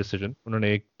their decision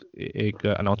उन्होंने एक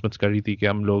announcements करी थी कि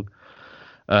हम लोग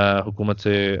हुकूमत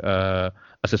से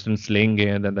assistants लेंगे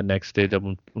and then the next day जब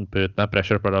उन पे इतना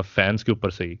प्रेशर पड़ा फैंस के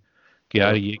ऊपर से ही कि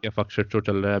यार ये क्या फक शिट शो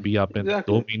चल रहा है अभी आपने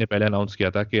 2 महीने पहले अनाउंस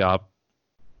किया था कि आप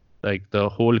like the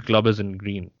whole club is in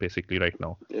green basically right now.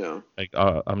 Like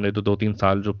हमने तो 2-3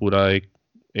 साल जो पूरा एक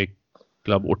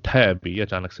क्लब उठा है अभी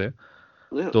अचानक से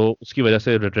तो उसकी वजह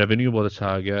से रेवेन्यू बहुत अच्छा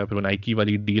आ गया फिर नाइकी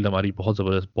वाली डील हमारी बहुत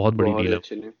जबरदस्त बहुत बड़ी डील है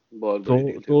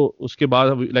तो उसके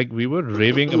बाद like we were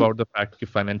raving about the fact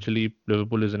कि financially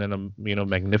Liverpool is in a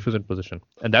magnificent position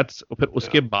and that's फिर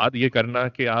उसके बाद ये करना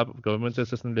कि आप गवर्नमेंट से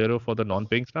असिस्टेंट ले रहे हो for the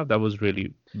non-paying staff that was really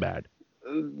bad.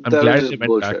 I'm glad they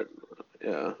went back.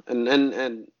 Yeah,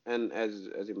 and as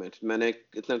you mentioned, मैंने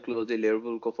इतना closely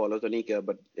Liverpool को follow तो नहीं किया,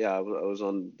 but yeah, I was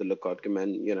on the lookout कि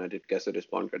Man United कैसे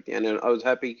respond करती है, and I was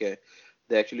happy कि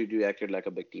they actually reacted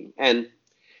like a big team, and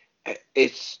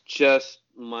it's just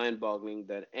mind-boggling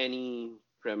that any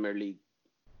Premier League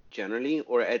generally,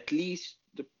 or at least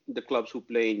the clubs who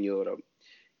play in Europe,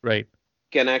 right,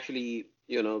 can actually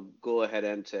go ahead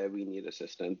and say we need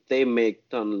assistant. They make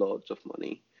ton loads of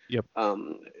money. Yep.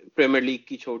 Premiere league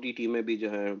की छोटी टीमें भी जो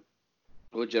है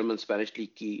वो German Spanish league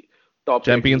की top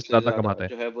champions ज्यादा कमाते हैं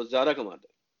जो है वो ज्यादा कमाते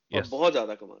हैं और बहुत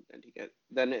ज्यादा कमाते हैं ठीक है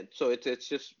then so it's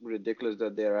just ridiculous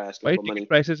that they are asking for money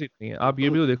prices इतनी है आप ये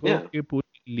भी तो देखो कि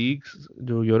पूरी लीग्स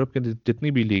जो यूरोप के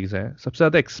जितनी भी लीग्स हैं सबसे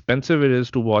ज्यादा expensive it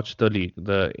is to watch the league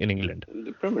the in England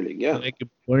the premier league या लाइक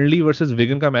बर्नली वर्सेस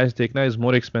विगन का मैच देखना is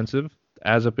more expensive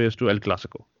as appears to El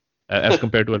Clasico as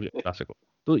compared to El Clasico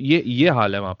तो ये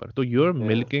हाल है वहां पर तो you are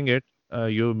milking it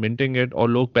you're minting it और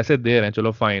लोग पैसे दे रहे हैं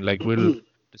चलो fine like we'll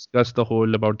discuss the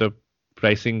whole about the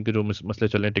pricing के जो मसले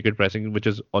चल रहे हैं ticket pricing which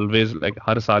is always like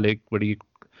हर साल एक बड़ी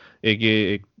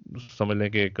एक समझ लें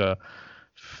कि एक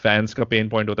fans का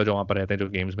pain point होता है जो वहाँ पर रहते हैं जो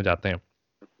games में जाते हैं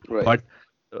but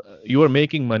you are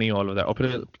making money all of that और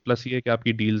फिर plus ये कि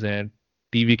आपकी deals हैं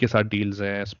TV के साथ deals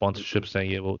हैं sponsorships हैं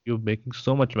ये वो you're making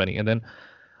so much money and then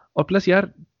और plus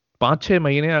यार 5-6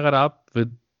 महीने अगर आप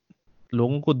with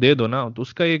लोगों को दे दो ना तो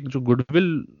उसका एक जो गुडविल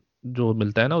जो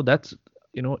मिलता है ना दैट्स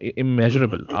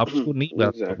इमेजरेबल आप उसको नहीं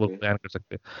वो बयान कर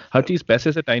सकते हर चीज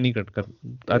पैसे से टाई नहीं कर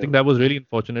आई think that was really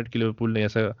unfortunate कि लिवरपूल ने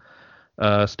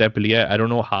ऐसा स्टेप लिया आई don't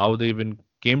know how they even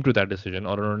came to that decision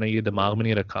और उन्होंने ये दिमाग में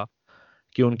नहीं रखा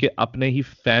कि उनके अपने ही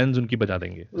फैंस उनकी बजा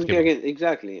देंगे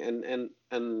exactly and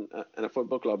a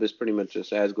football club is pretty much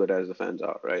just as good as the fans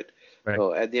are right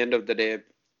so at the end of the day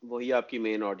वही आपकी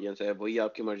मेन ऑडियंस है वही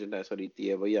आपकी मर्चेंडाइज खरीदती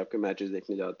है वही आपके मैचेस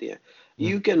देखने जाती है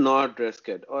you can not risk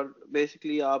it और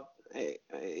बेसिकली आप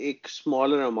एक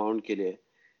स्मॉलर अमाउंट के लिए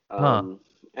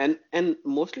and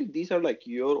mostly these are like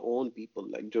your own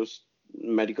people like जो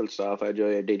मेडिकल स्टाफ है जो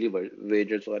डेली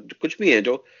वेजर्स और कुछ भी है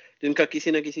जो जिनका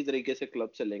किसी ना किसी तरीके से क्लब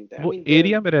से लिंक्ड है वो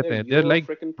एरिया में रहते हैं they are like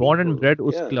born and bread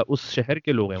उस क्लब उस शहर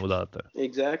के लोग हैं वो ज्यादातर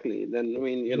exactly then I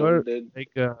mean you know like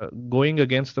going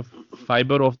against the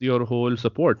fibre of your whole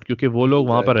support क्योंकि वो लोग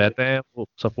वहां पर रहते हैं वो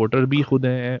सपोर्टर भी खुद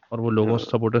हैं और वो लोगों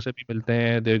सपोर्टर से भी मिलते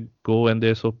हैं दे go and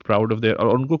they so proud of their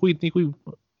और उनको कोई इतनी कोई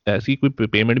ऐसी कोई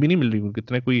पेमेंट भी नहीं मिल रही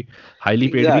कितने कोई हाईली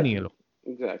पेड भी नहीं है लोग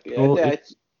एग्जैक्टली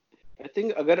आई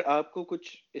थिंक अगर आपको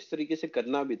कुछ इस तरीके से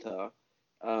करना भी था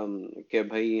कि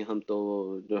भाई हम तो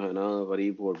जो है ना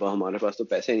गरीब गुरबा हमारे पास तो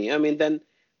पैसे नहीं है I mean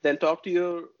then talk to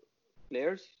your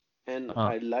players and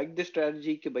I like this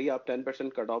strategy कि भाई आप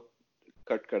 10%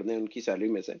 कट कर दें उनकी सैलरी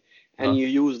में से and you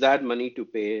use that money to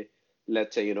पे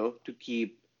let's say to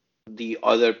keep the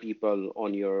other people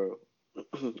on your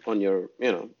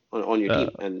team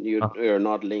and you're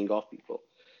not laying off people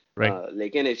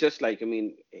लेकिन it's just like I mean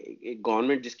एक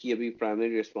गवर्नमेंट जिसकी अभी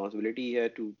प्राइमरी रिस्पांसिबिलिटी है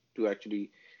to actually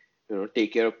take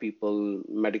care of people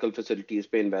medical facilities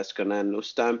पे invest करना है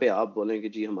उस time पे आप बोलें कि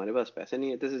जी हमारे पास पैसे नहीं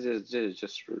है this is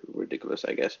just ridiculous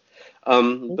I guess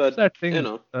but that thing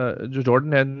जो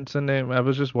Jordan Henderson ने I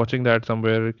was just watching that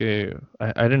somewhere कि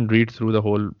I didn't read through the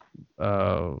whole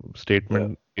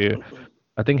statement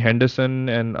I think Henderson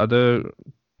and other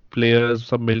players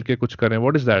सब मिलके कुछ कर रहे हैं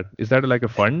what is that like a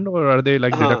fund or are they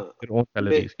like deducting their own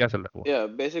salaries क्या चल रहा है वो yeah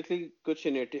basically कुछ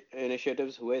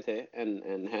initiatives हुए थे and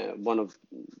one of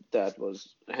that was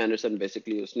Henderson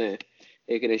basically उसने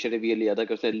एक इनिशिएटिव ये लिया था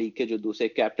कि उसने लीग के जो दूसरे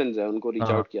कैप्टन्स हैं उनको रीच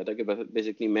आउट किया था कि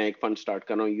बेसिकली मैं एक फंड स्टार्ट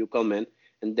कर रहा हूँ you come in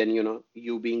and then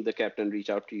you being the captain reach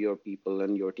out to your people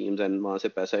and your teams and वहाँ से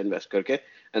पैसा invest करके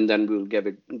and then we'll give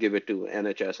it to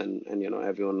NHS and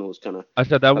everyone who's kind of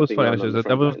अच्छा that was for NHS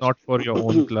that was not for your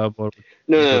own club or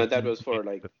no that was for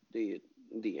like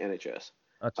the NHS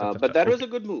but that was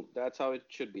a good move that's how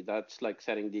it should be that's like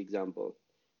setting the example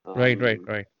right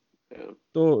yeah.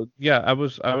 So yeah, I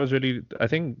was really. I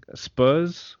think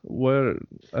Spurs were.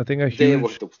 I think a huge. They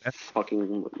were the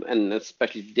fucking and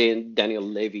especially Daniel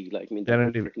Levy. Like I mean,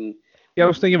 freaking क्या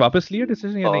उसने ये वापस लिया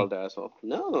decision या नहीं? Bald asshole.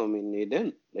 No, I mean he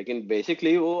didn't. लेकिन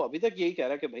basically वो अभी तक यही कह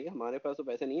रहा है कि भाई हमारे पास तो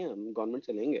पैसे नहीं है, हम गवर्नमेंट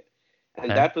से लेंगे.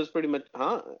 And है? that was pretty much,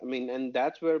 हाँ, I mean, and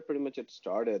that's where pretty much it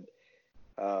started.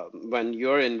 When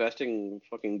you're investing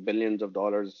fucking billions of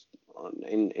dollars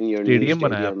in your new stadium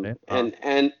बनाया stadium, आपने,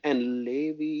 हाँ. and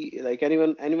Levy, like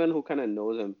anyone who kind of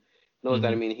knows him knows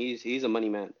that, I hmm. mean, he's a money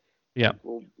man. या.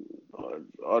 Like,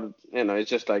 or it's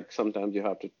just like sometimes you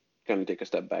have to kind of take a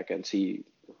step back and see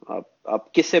आप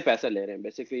किससे पैसा ले रहे हैं.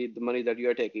 Basically, the money that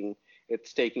you're taking,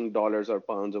 it's taking dollars or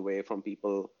pounds away from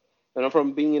people,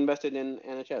 from being invested in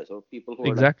NHL. So people who are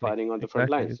like exactly, fighting on the front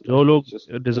exactly, lines, जो like लोग it's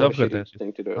just deserve a करते shitty हैं चीज.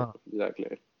 thing to do. हाँ.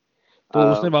 Exactly. तो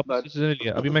उसने वापस But decision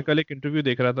लिया. अभी मैं कल एक इंटरव्यू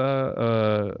देख रहा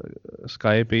था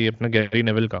स्काई पे, अपना गैरी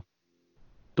नेविल का.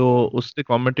 तो उसने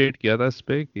कमेंटेट किया था इस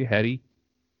पे कि Harry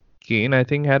Kane I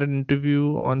think had an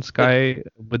interview on sky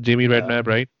with Jamie yeah, रेडनैप,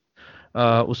 right?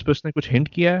 उस पे उसने कुछ हिंट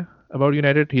किया है about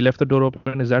United. He left the door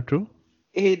open. Is that true?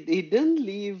 he didn't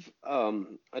leave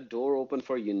a door open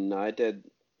for United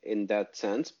in that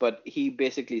sense, but he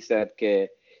basically said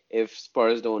that if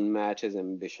Spurs don't match his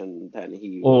ambition, then he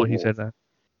oh, will he move. Said that.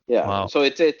 Yeah, wow. so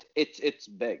it's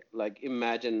big. Like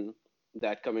imagine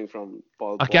that coming from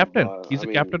Paul A Pogba. captain. He's I a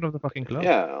mean, captain of the fucking club.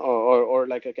 yeah, or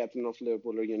like a captain of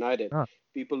Liverpool or United. हाँ.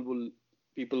 People will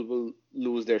people will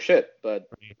lose their shit. But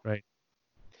Right, right.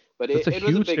 but That's a it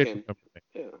was a huge big hint. statement from him.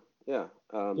 Yeah, yeah.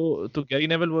 तो Gary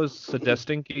naval was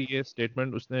suggesting कि ये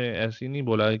statement उसने ऐसे ही नहीं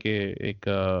बोला कि एक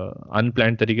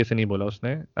अनप्लान्ड तरीके से नहीं बोला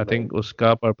उसने. आई Right. थिंक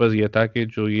उसका पर्पस ये था कि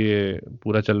जो ये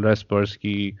पूरा चल रहा है स्पर्स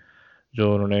की,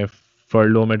 जो उन्होंने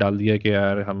फर्लो में डाल दिया कि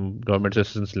यार हम गवर्नमेंट से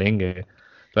असिस्टेंस लेंगे.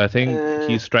 तो I think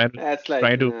he is That's like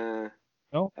trying to, nah.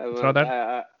 No it's not that.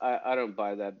 I don't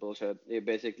buy that bullshit. It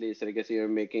basically is like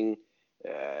you're making,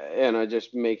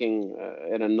 just making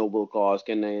in a noble cause.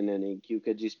 Can any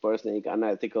क्योंकि जिस person ने एक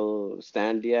unethical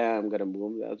stand लिया, I'm gonna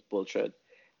move. That's bullshit.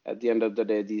 At the end of the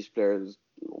day, these players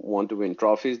want to win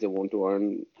trophies. They want to earn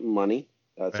money.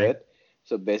 That's right. it.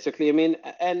 So basically, I mean,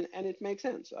 and it makes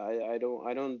sense. I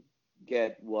don't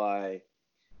get why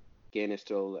Kane is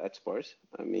still at Spurs.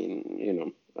 I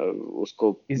mean, उसको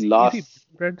Is he last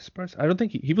bred Spurs? I don't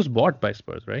think he was bought by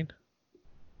Spurs, right?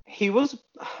 he was,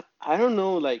 I don't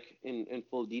know like in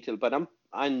full detail, but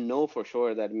I know for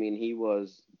sure that, I mean, he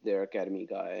was their academy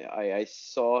guy. I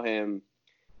saw him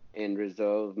in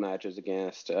reserve matches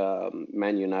against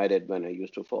Man United when I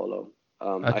used to follow.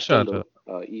 I अच्छा, still अच्छा.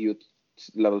 do youth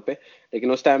level पे,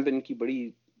 लेकिन उस time पे इनकी बड़ी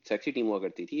sexy team हुआ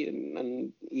करती थी,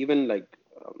 and even like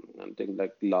I think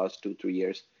like last 2-3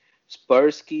 years,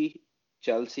 Spurs की,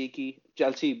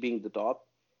 Chelsea being the top,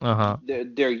 हाँ.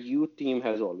 their youth team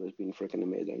has always been freaking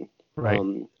amazing.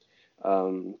 Right.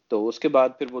 तो उसके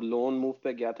बाद फिर वो loan move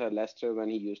पे गया था Leicester when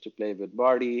he used to play with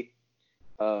Vardy.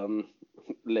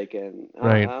 Like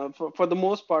Right. for the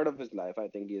most part of his life, I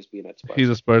think he has been at He's Spurs.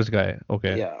 a Spurs guy.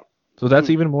 Okay. Yeah. So that's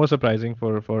even more surprising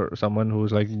for someone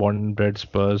who's like born and bred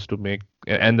Spurs to make,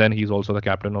 and then he's also the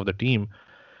captain of the team,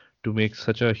 to make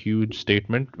such a huge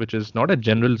statement, which is not a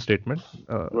general statement.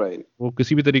 Right. वो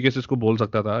किसी भी तरीके से इसको बोल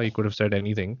सकता था. He could have said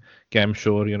anything. कि I'm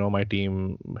sure my team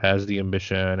has the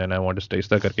ambition and I want to stay. इस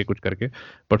तरह करके कुछ करके.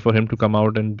 But for him to come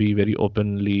out and be very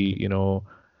openly,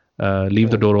 leave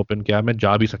the Yeah. door open, क्या मैं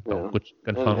जा भी सकता हूँ Yeah. कुछ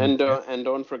And confirm and करके. uh, and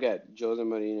don't forget, Jose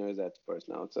Mourinho is at Spurs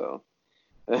now, so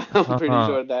I'm हाँ, pretty हाँ.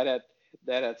 sure that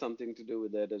had something to do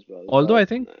with it as well. Although I But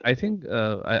think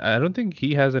I don't think he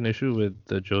has an issue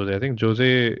with Jose. I think Jose,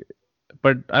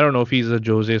 but I don't know if he's a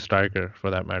Jose striker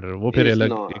for that matter. वो फिर he's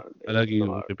अलग not. अलग He's he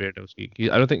not. debate है उसकी.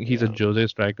 I don't think he's a Yeah. Jose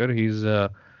striker. He's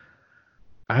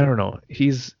I don't know.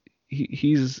 He's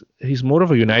more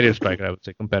of a United striker, I would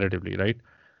say, comparatively, right?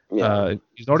 Yeah.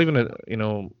 He's not even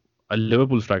a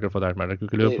Liverpool striker for that matter.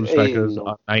 Because Liverpool Hey, strikers are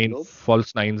no. nine Nope.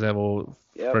 false nines हैं वो.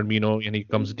 Yep. Firmino and he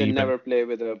comes They deep and never play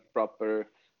with a proper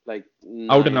like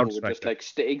out and nine out who would just striker. like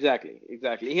stay.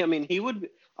 Exactly. I mean,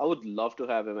 I would love to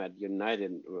have him at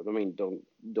United. I mean,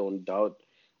 don't doubt.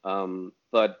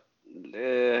 But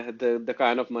the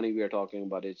kind of money we are talking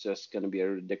about, it's just going to be a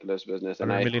ridiculous business, and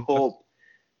 100 I million plus. hope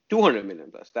 200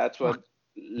 million plus. That's Fuck. what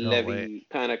No way. Levy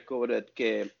kind of quoted.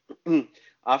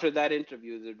 After that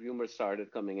interview, the rumors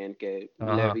started coming in.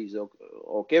 Levy's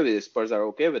okay with it. Spurs are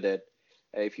okay with it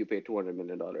if you pay $200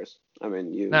 million. I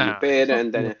mean, you Nah, pay he's it, not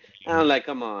and then 200 I'm million. like,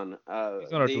 come on.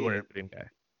 He's not a They 200 million guy.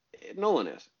 No one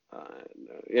is.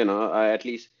 At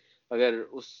least अगर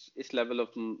इस level of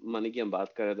money की हम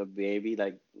बात करें तो maybe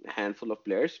like handful of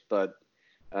players, but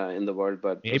in the world,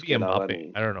 but Maybe उसके अलावा Mbappe.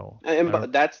 नहीं. I don't know.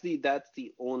 That's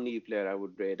the only player I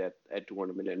would rate at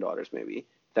 $200 million maybe.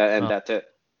 And हाँ, that's it.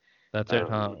 that's it.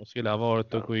 हाँ, Um, उसके अलावा और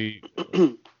तो uh, कोई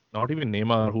not even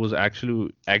Neymar, who was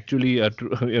actually a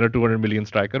 200 million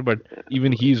striker, but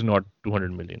even he's not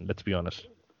 200 million. Let's be honest.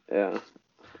 Yeah.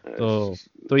 So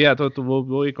yeah, तो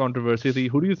वो एक controversy थी.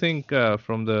 Who do you think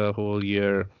from the whole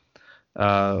year,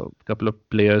 couple of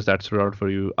players that stood out for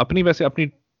you?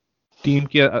 अपनी team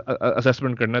की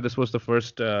assessment करना. This was the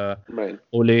first right.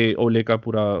 Ole का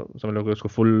पूरा समझ लो कि उसको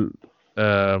full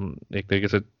एक तरीके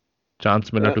से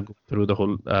chance मिला to go through the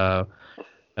whole uh,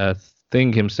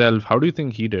 thing himself. How do you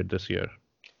think he did this year?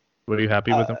 Were you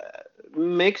happy with him?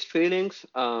 Mixed feelings.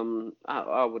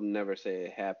 I would never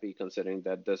say happy considering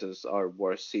that this is our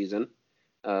worst season,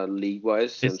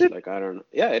 league-wise. Is Since it? like I don't know.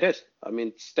 Yeah, it is. I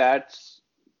mean, stats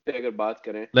पे अगर बात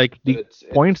करें, Like तो the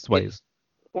points wise?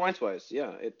 Points-wise,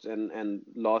 yeah. It's and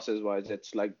losses-wise,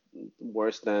 it's like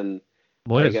worse than I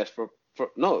Moyes? guess for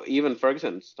no, even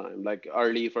Ferguson's time, like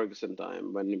early Ferguson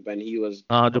time when he was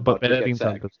हाँ जो about to पहले get 3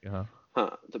 साल थे sacked. उसके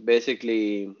हाँ. So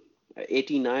basically,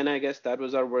 89, I guess that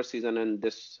was our worst season, and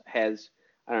this has,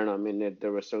 I don't know, I mean,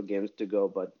 there were still games to go,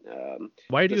 but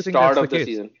Why do the you think start that's the of the case?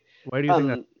 season, Why do you think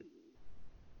that?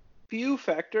 few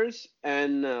factors,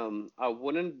 and I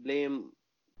wouldn't blame,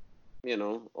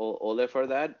 Ole for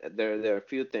that. There are a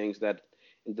few things that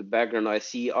in the background I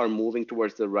see are moving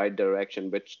towards the right direction,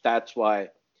 which that's why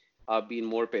I've been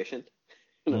more patient.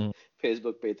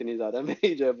 Facebook पे इतनी ज़्यादा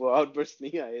मेरी जो है वो outbursts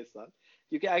नहीं आए इस साल,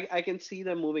 क्योंकि I can see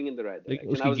them moving in the right Like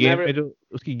direction. I उसकी was गेम never में जो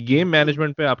उसकी गेम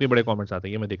मैनेजमेंट पे आपके बड़े कमेंट्स आते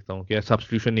हैं, ये मैं देखता हूँ कि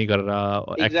सब्स्टिट्यूशन नहीं कर रहा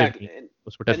और एक्टिव exactly, नहीं,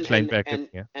 उस पर टेस्ट लाइन पे एक्टिव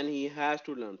नहीं है. and he has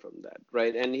to learn from that,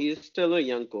 right? And he's still a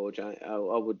young coach. I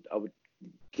would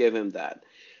give him that.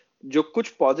 जो कुछ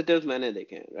पॉजिटिव्स मैंने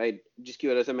देखे हैं, राइट, जिसकी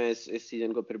वजह से मैं इस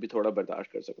सीजन को फिर भी थोड़ा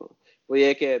बर्दाश्त कर सकूं, वो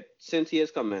ये कि since he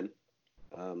has come in,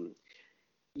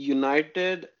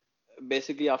 United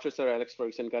basically after Sir Alex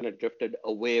Ferguson kind of drifted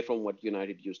away from what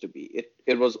United used to be.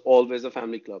 It was always a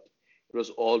family club. It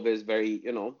was always very,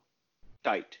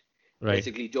 tight. Right.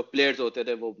 Basically, जो players होते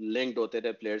थे वो linked होते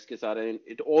थे players के सारे.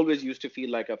 It always used to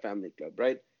feel like a family club,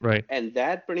 right? Right. And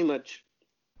that pretty much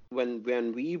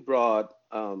when we brought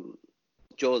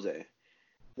Jose,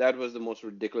 that was the most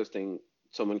ridiculous thing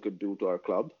someone could do to our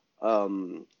club.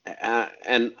 And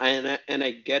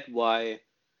I get why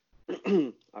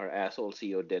our asshole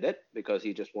CEO did it, because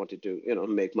he just wanted to,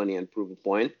 make money and prove a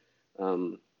point.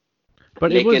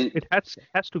 But लेकिन it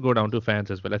has to go down to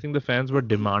fans as well. I think the fans were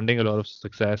demanding a lot of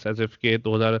success as if के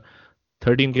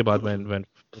 2013 के बाद when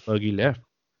Fergie left,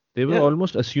 they were yeah,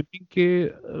 almost assuming कि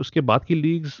उसके बाद की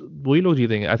leagues वही लोग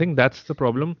जीतेंगे. I think that's the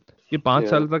problem. कि 5 yeah,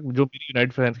 साल तक जो मेरी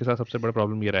United fans के साथ सबसे बड़ा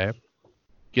problem ये रहा है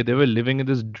कि they were living in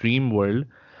this dream world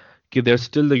कि they're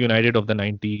still the United of the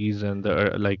 90s and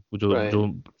the like जो right,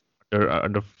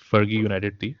 under Fergie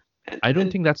United थी. I don't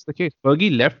and think that's the case.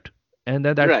 Fergie left and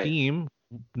then that right, team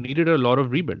needed a lot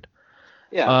of rebuild.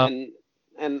 yeah, Uh,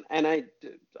 and I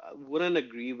wouldn't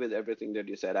agree with everything that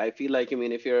you said. I feel like, I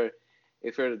mean, if you're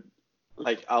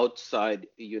like outside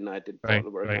United right,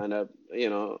 follower right.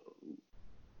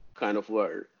 kind of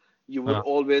world, you would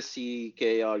always see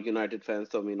KR United fans,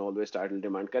 I mean, always start and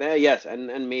demand. Yes,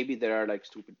 and maybe there are like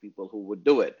stupid people who would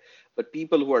do it, but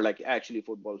people who are like actually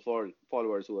football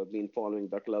followers who have been following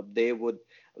the club,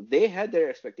 they had their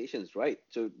expectations right.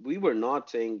 So we were not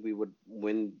saying we would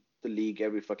win the league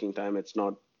every fucking time. It's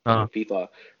not FIFA,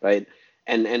 right?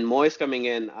 And Moyes coming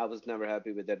in, I was never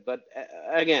happy with that. But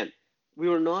again, we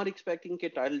were not expecting a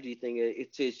title thing.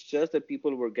 It's just that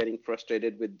people were getting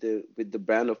frustrated with the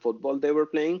brand of football they were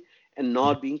playing and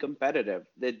not being competitive.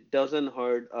 That doesn't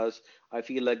hurt us. I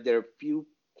feel like there are few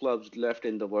clubs left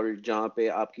in the world जहाँ पे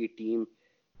आपकी team,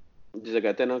 जिसे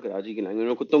कहते हैं ना कराची की language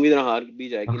में, कुत्तों की तरह हार भी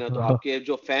जाएगी ना, तो आपके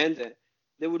जो फैंस हैं,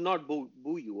 they would not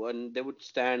boo you, and they would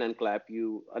stand and clap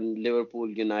you. And Liverpool,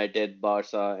 United,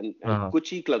 Barca, and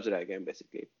कुछ ही clubs रह गए हैं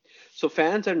basically. So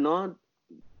fans are not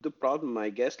the problem, I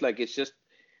guess. Like, it's just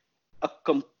a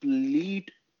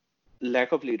complete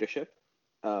lack of leadership.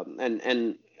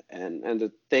 And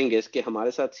the thing is कि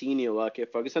हमारे साथ scene ये हुआ कि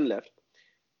Ferguson left,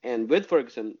 and with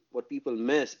Ferguson, what people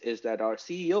miss is that our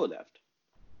CEO left.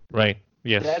 Right.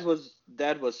 Yes.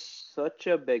 That was such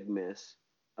a big miss.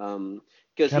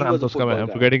 Because he was a football guy. I'm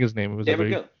forgetting his name. It was David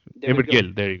Gill. David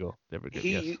Gill. There you go. David Gill.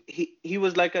 Yes. He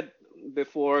was like a,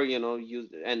 before,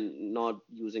 and not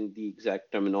using the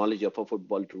exact terminology of a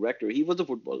football director. He was a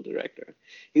football director.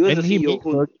 He was a CEO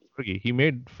who he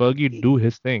made Fergie do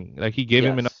his thing. Like he gave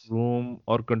him enough room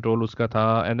or control uska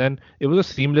tha, and then it was a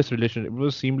seamless relationship. It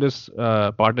was a seamless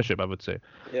partnership, I would say.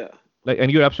 Yeah. Like,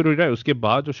 and you're absolutely right. Uske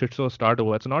baad jo shit show start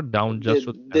hua, it's not down just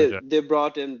to the manager. They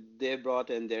brought in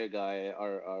their guy,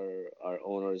 our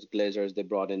owners, Glazers. They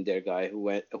brought in their guy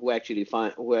who actually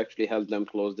helped them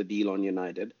close the deal on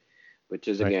United. which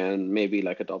is Right. again maybe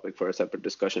like a topic for a separate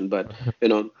discussion. But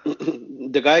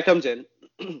the guy comes in,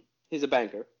 he's a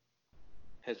banker,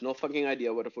 has no fucking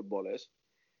idea what a football is,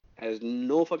 has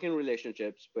no fucking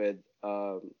relationships with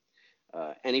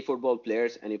any football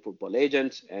players, any football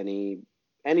agents,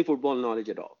 any football knowledge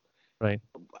at all. Right.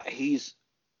 He's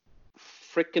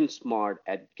freaking smart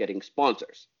at getting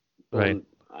sponsors. Right.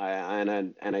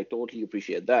 And I totally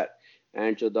appreciate that.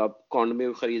 And जब आप condom भी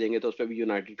खरीदेंगे तो उस पर भी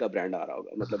United का brand आ रहा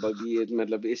होगा, मतलब अभी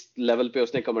मतलब इस लेवल पे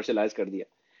उसने कमर्शियलाइज कर दिया.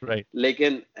 Right.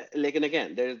 लेकिन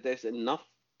again there's enough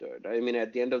to it. I mean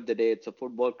at the end of the day it's a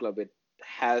football club. It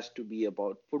has to be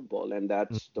about football, and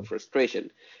that's the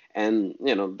frustration. And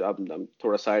I'm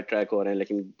थोड़ा side track हो रहे हैं,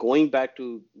 लेकिन going back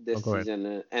to this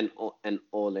season and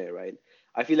Ole, right?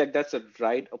 I feel like that's a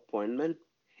right appointment.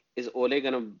 Is Ole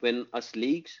gonna win us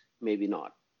leagues? Maybe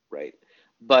not, right?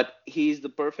 But he's the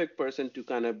perfect person to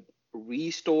kind of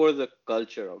restore the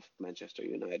culture of Manchester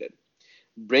United,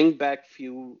 bring back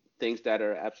few things that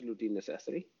are absolutely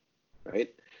necessary,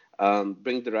 right?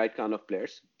 Bring the right kind of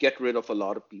players, get rid of a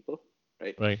lot of people,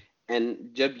 right? Right. And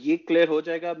जब ये clear हो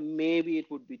जाएगा, maybe it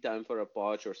would be time for a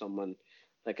Poch or someone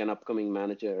like an upcoming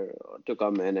manager to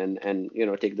come in and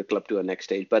take the club to a next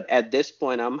stage. But at this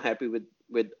point, I'm happy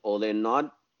with Ole,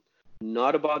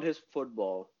 not about his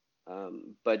football,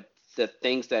 but the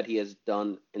things that he has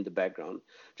done in the background.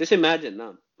 Just imagine ना,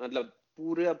 मतलब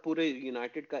पूरे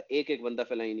United का एक बंदा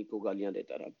फेलाइनी को गालियां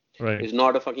देता रहा. Right. He's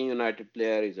not a fucking United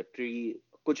player. He's a tree.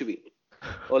 कुछ भी.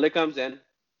 Ole comes in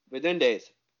within days.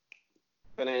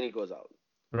 Fellaini goes out.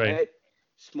 Right.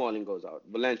 Smalling goes out.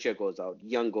 Valencia goes out.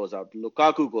 Young goes out.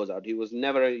 Lukaku goes out. He was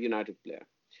never a United player.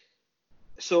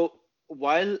 So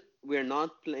while we're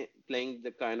not playing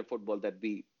the kind of football that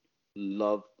we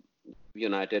love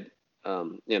United,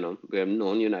 we have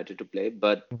known United to play,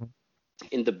 but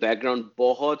in the background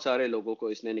बहुत सारे लोगों को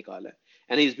इसने निकाला है,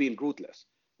 and he's been ruthless.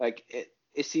 Like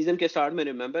इस season के start में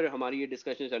remember हमारी ये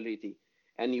discussion चल रही थी,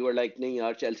 and you were like नहीं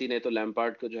यार Chelsea ने तो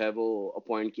Lampard को जो है वो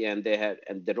appoint किया,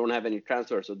 and they don't have any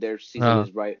transfer, so their season is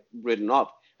written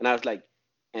off. And I was like,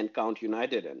 and count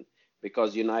United in,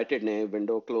 because United ने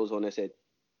window close होने से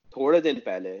थोड़े दिन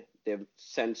पहले they've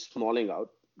sent Smalling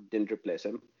out, didn't replace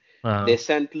him. They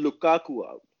sent Lukaku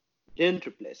out, didn't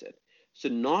replace it. So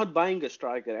not buying a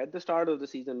striker at the start of the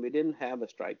season, we didn't have a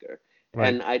striker, right.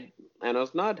 and I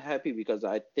was not happy because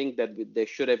I think that they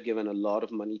should have given a lot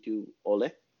of money to Ole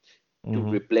to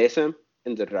replace him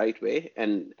in the right way,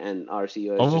 and our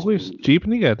CEO is just cheap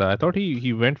नहीं गया था. I thought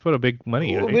he went for a big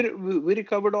money. Right? We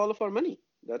recovered all of our money.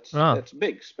 That's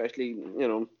big, especially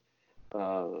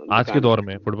आज के दौर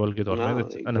में, football के दौर में,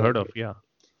 that's unheard of. Yeah.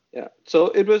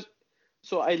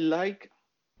 So I like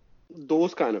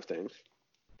those kind of things,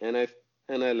 and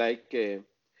I like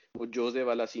वो Jose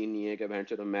वाला scene नहीं है कि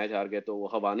भैंस तो मैच हार गए तो वो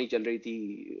हवा नहीं चल रही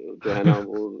थी, जो है ना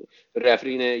वो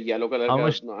रेफरी ने येलो कलर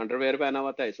का अंडरवेयर पहना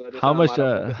हुआ था, इस वजह से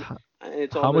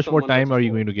how much more time are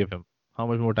you going to give him? How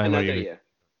much more time are you going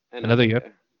to give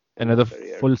him? Another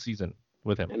full season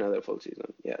with him. Another full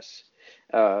season, yes.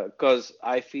 Because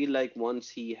I feel like once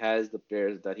he has the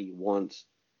players that he wants,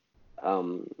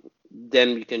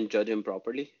 then we can judge him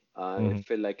properly. I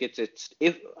feel like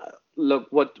look,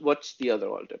 what's the other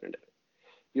alternative?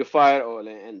 You fire Ole,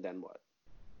 and then what?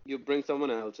 You bring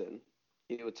someone else in.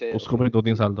 He would say उसको फिर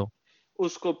 2-3 साल दो.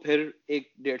 उसको फिर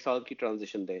 1-1.5 साल की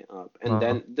transition दें आप, and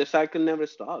then the cycle never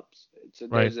stops.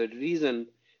 There's a reason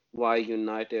why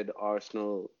United,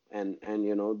 Arsenal, and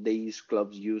these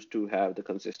clubs used to have the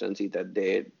consistency that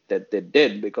they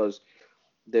did, because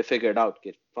they figured out,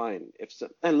 fine,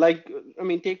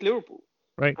 take Liverpool.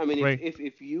 Right. I mean,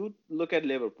 if you look at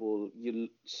Liverpool, you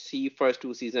see first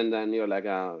 2 seasons and you're like,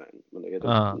 but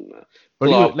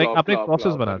you like अपने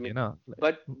process बना दिए ना.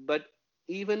 But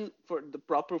even for the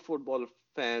proper football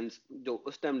fans जो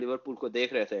उस time Liverpool को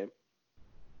देख रहे थे,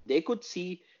 they could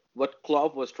see what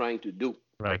Klopp was trying to do.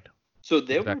 Right. So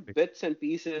there were bits and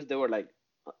pieces. They were like,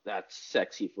 that's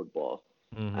sexy football.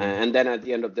 And then at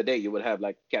the end of the day, you would have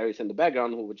like Carries in the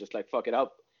background who would just like fuck it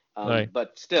up.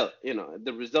 But still,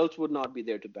 the results would not be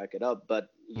there to back it up. But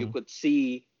you could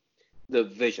see the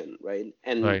vision, right?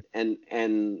 And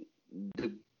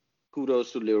the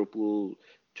kudos to Liverpool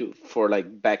for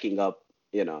like backing up,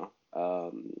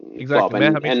 Exactly.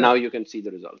 and now you can see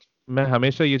the results. मैं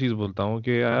हमेशा ये चीज बोलता हूँ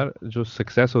कि यार जो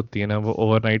success होती है ना वो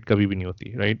ओवरनाइट कभी भी नहीं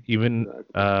होती, राइट? इवन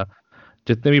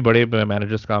जितने भी बड़े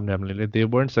मैनेजर्स काम हमने लिए, दे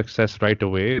weren't success right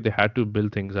away. They had to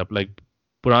build things up. Like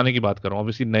पुराने की बात कर रहा हूँ,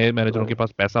 ऑब्वियसली नए मैनेजरों के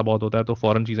पास पैसा बहुत होता है तो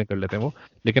फॉरेन चीजें कर लेते हैं वो,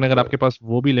 लेकिन अगर आपके पास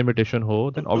वो भी लिमिटेशन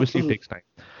हो, then obviously it takes time.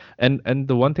 And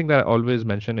the one thing that I always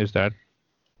mention is that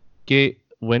कि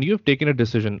when you've taken a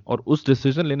decision, और उस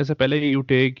decision लेने से पहले you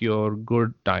take your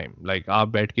good time, like आप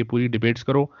बैठ के पूरी debates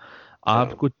करो,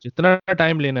 आपको जितना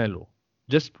time लेना है लो.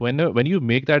 Just when you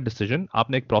make that decision,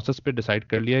 आपने एक process पे decide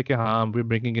कर लिया है कि हाँ we're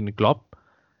bringing in Klopp,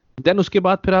 then उसके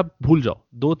बाद फिर आप भूल जाओ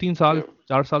 2-3 साल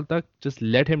 4 साल तक just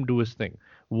let him do his thing,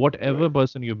 whatever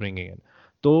person you're bringing in.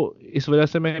 तो इस वजह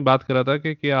से मैं बात कर रहा था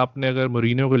कि आपने अगर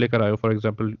मोरिनियो को लेकर आए हो फॉर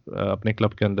एग्जांपल अपने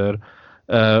क्लब के अंदर,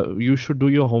 you should do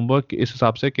your homework इस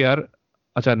हिसाब से कि यार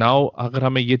अच्छा नाउ अगर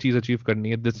हमें ये चीज अचीव करनी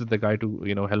है, this is the guy to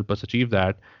help us achieve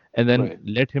that, and then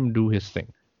let him do his thing.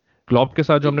 Klopp के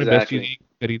साथ जो हमने बेस्ट चीज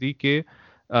करी थी कि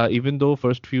even though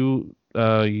first few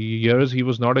years he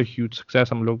was not a huge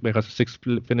success, हम लोग मेरे ख्याल से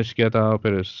 6th फिनिश किया था,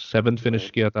 फिर 7th फिनिश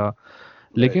किया था,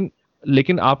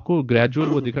 लेकिन आपको ग्रेजुअल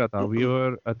वो दिख रहा था. We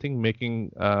were I think making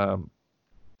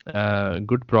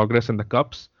good progress in the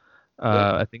cups.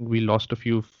 I think we lost a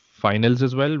few finals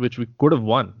as well, which we could have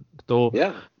won. तो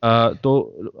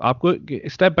आपको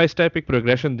स्टेप बाय स्टेप एक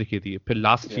प्रोग्रेशन दिखी थी. फिर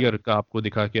लास्ट ईयर का आपको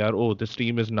दिखा कि यार ओ this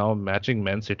team is now matching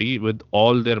man city with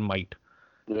all there might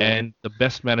and the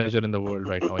best manager in the world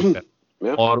right now in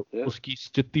that. और उसकी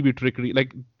जितनी भी trickery,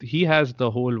 like he has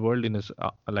the whole world in his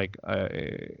like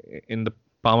in the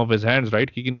palm of his hands,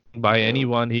 right? He can buy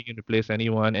anyone, he can replace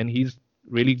anyone, and he's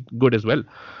really good as well.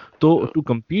 तो to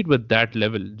compete with that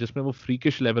level, जिसमें वो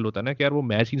freakish level होता है ना कि यार वो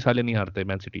match ही साले नहीं हारते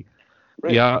मैन सिटी,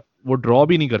 या वो ड्रॉ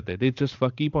भी नहीं करते, they just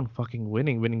keep on fucking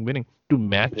winning to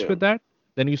match with that.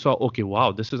 Then you saw okay wow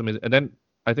this is amazing. And then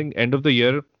I think end of the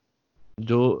year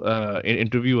जो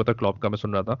इंटरव्यू हुआ था क्लॉप का, मैं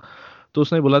सुन रहा था, तो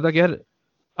उसने बोला था कि यार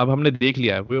अब हमने देख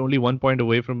लिया है, we're only 1 point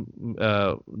away from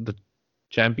the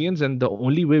champions, and the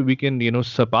only way we can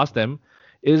surpass them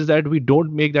is that we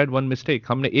don't make that one mistake.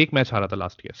 हमने एक मैच हारा था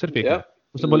लास्ट ईयर, सिर्फ एक मैच.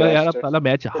 उसने बोला यार अब साला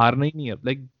मैच हारना ही नहीं है,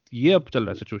 लाइक ये अब चल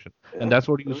रहा है situation, and that's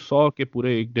what you saw कि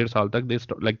पूरे 1-1.5 साल तक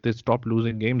दे स्टॉप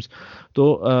लूजिंग गेम्स.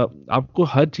 तो आपको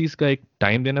हर चीज का एक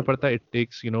टाइम देना पड़ता है. It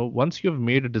takes once you have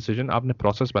made a decision, आपने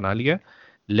प्रोसेस बना लिया,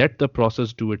 let the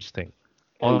process do it's thing,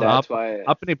 और आप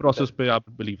अपने प्रोसेस पे आप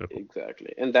बिलीव रखो.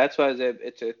 Exactly, and that's why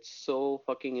it's so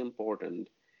fucking important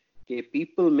कि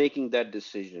people making that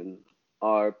decision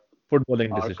are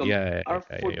footballing decision. Are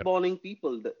footballing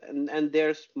people, and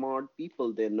they're smart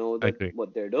people. They know that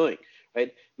what they're doing,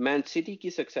 right? Man City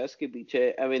की success के पीछे,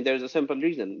 I mean, there's a simple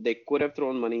reason. They could have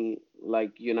thrown money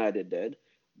like United did,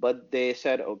 but they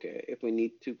said, okay, if we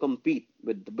need to compete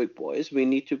with the big boys, we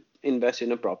need to invest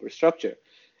in a proper structure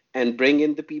and bring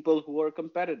in the people who are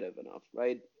competitive enough,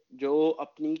 right? जो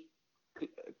अपनी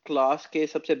class के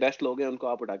सबसे best लोग हैं उनको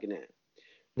आप उठा के नहीं.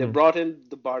 They brought in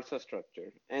the Barca structure,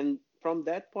 and from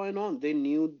that point on, they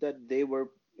knew that they were,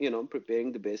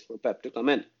 preparing the base for Pep to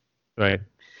come in. Right.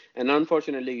 And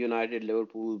unfortunately, United,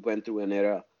 Liverpool went through an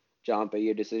era जहाँ पे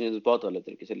ये decisions बहुत अलग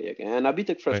तरीके से लिए गए. And अभी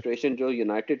तक frustration जो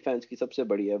United fans की सबसे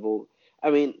बड़ी है वो,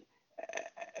 I mean,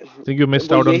 I think you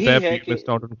missed out on Pep, you missed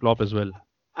out on Klopp as well.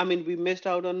 I mean, we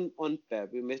missed out on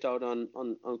Pep, we missed out on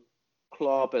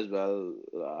Klopp as well.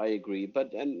 I agree,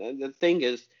 but and the thing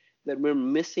is that we're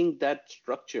missing that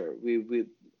structure. We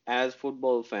as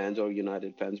football fans or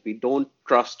United fans, we don't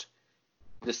trust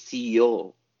the CEO.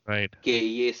 Right. कि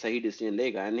ये सही decision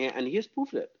लेगा, and he has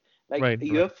proved it. Like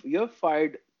you have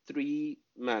fired 3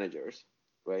 managers,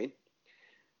 right?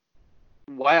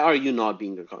 Why are you not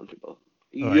being accountable?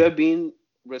 You have been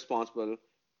responsible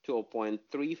to appoint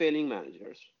 3 failing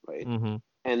managers, right?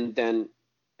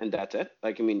 And that's it.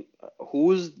 Like, I mean,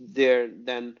 who's there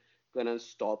then gonna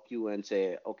stop you and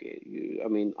say, okay,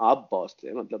 आप boss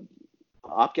थे, मतलब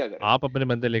आप क्या करें? आप अपने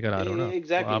बंदे लेकर आ रहे हो ना.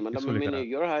 Exactly, मतलब I mean,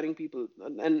 you're hiring people,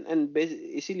 and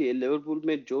इसीलिए लिवरपूल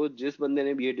में जिस बंदे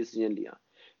ने भी ये decision लिया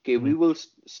कि we will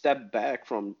step back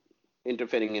from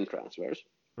interfering in transfers,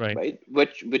 right?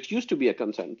 Which used to be a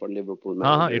concern for Liverpool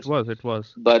managers. It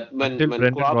was. But when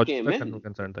Klopp came in,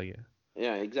 concern था ये.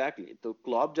 Yeah, exactly. So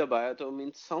Klopp जब आया तो I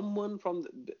mean someone from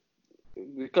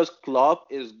because Klopp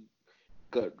is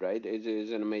good, right?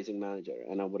 Is an amazing manager,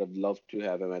 and I would have loved to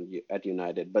have him at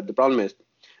United. But the problem is,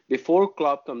 before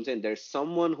Klopp comes in, there's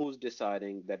someone who's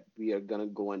deciding that we are gonna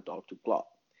go and talk to Klopp,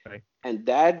 right? And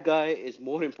that guy is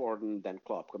more important than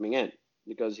Klopp coming in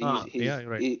because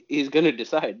he's gonna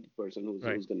decide the person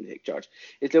who's gonna take charge.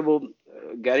 इसलिए वो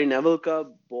Gary Neville का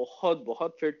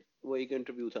बहुत fit वो एक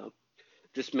interview था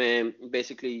जिसमें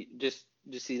basically जिस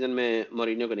season में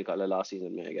मोरिनियो को निकाला last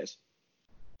season में I guess.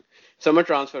 Summer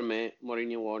transfer mein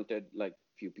Mourinho wanted like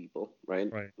few people,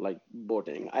 right? Like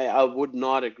Boateng. I would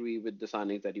not agree with the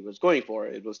signings that he was going for.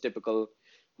 It was typical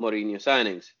Mourinho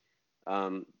signings.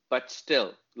 But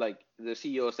still, like the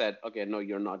CEO said, okay, no,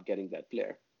 you're not getting that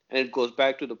player. And it goes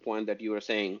back to the point that you were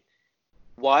saying,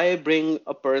 why bring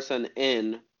a person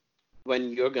in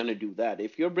when you're going to do that.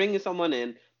 If you're bringing someone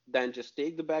in, then just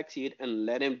take the back seat and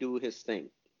let him do his thing.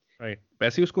 Right,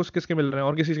 पैसे उसको किसके मिल रहे हैं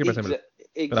और किसी के पैसे मिल रहे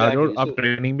हैं? करा लो, Exactly. आप So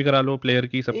ट्रेनिंग भी करा लो प्लेयर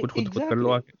की, सब कुछ खुद कर लो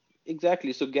आके.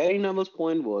 exactly. So Gary Neville's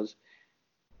point was,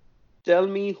 tell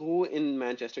me who in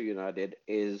Manchester United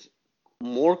is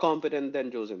more competent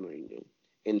than Jose Mourinho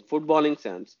in footballing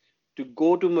sense to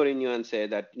go to Mourinho and say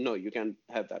that no, you can't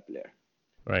have that player.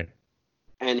 Right.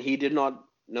 And he did not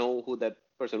know who that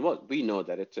person was. We know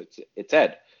that it's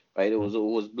Ed, right? It was who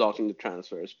was blocking the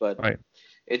transfers, but Right.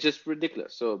 it's just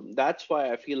ridiculous. So that's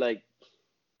why I feel like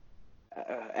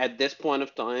at this point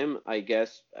of time, I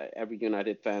guess every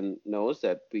United fan knows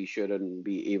that we shouldn't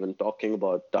be even talking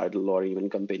about title or even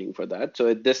competing for that.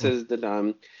 So this is the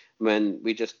time when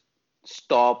we just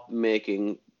stop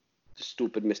making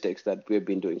stupid mistakes that we've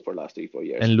been doing for the last 3-4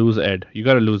 years. And lose Ed. You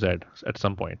got to lose Ed at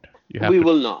some point. We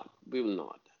will not. We will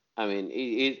not. I mean,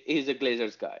 he's a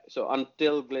Glazers guy. So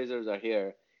until Glazers are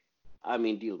here, I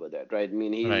mean, deal with it, right? I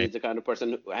mean, he's the kind of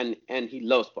person, and he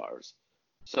loves powers.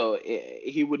 So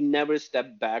he would never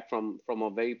step back from a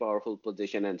very powerful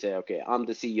position and say, okay, I'm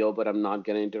the CEO, but I'm not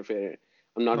going to interfere.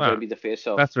 I'm not going to be the face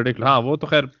of. That's ridiculous. हाँ, वो तो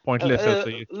खैर pointless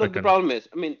है. Look, the problem is,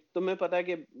 I mean, तुम्हें पता है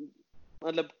कि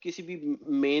मतलब किसी भी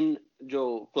main जो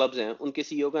clubs हैं, उनके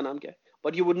CEO का नाम क्या है?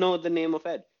 But you would know the name of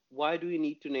Ed. Why do you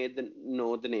need to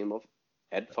know the name of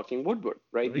Ed fucking Woodward,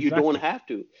 right? Exactly. You don't have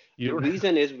to. The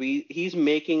reason is he's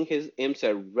making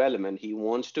himself relevant. He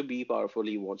wants to be powerful.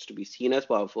 He wants to be seen as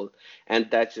powerful, and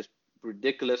that's just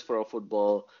ridiculous for a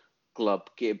football club.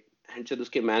 के and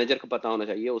उसके manager को पता होना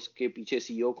चाहिए उसके पीछे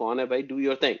CEO कौन है भाई. Do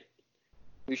your thing.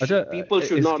 People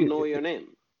should not know your name.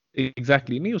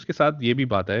 Exactly. नहीं, उसके साथ ये भी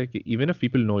बात है कि even if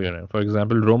people know your name, for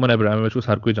example, Roman Abramovich को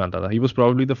हर कोई जानता था. He was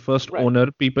probably the first owner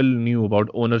people knew about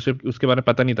ownership. उसके बारे में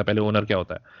पता नहीं था पहले owner क्या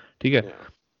होता है. ठीक है.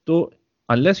 तो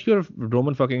unless you're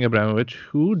Roman fucking Abramovich,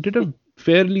 who did a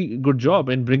fairly good job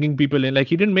in bringing people in, like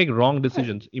he didn't make wrong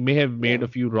decisions. He may have made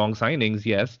a few wrong signings,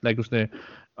 yes. Like उसने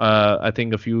I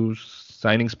think a few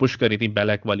signings push करी थी.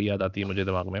 Belak वाली याद आती है मुझे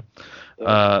दिमाग में.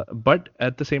 But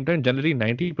at the same time, generally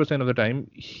 90% of the time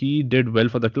he did well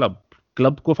for the club.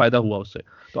 Club को फायदा हुआ उससे.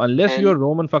 So unless you're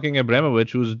Roman fucking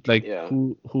Abramovich, who's like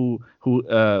who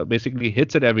basically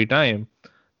hits it every time,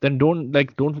 then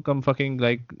don't come fucking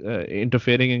like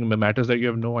interfering in matters that you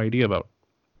have no idea about.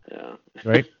 Yeah.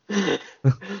 Right?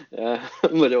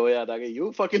 मुझे वो याद आ गई.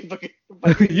 You fucking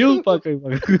you fucking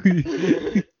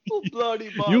bloody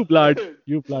you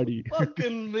bloody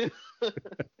fucking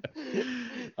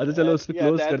अच्छा चलो उससे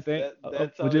close करते हैं.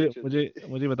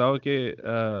 मुझे बताओ कि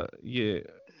ये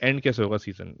एंड कैसे होगा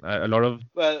season. a lot of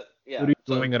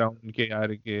going around कि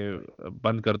यार कि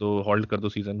बंद कर दो, होल्ड कर दो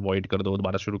सीजन, वॉइड कर दो,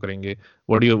 दोबारा शुरू करेंगे.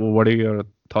 what are your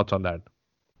thoughts on that?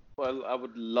 Well, I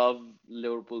would love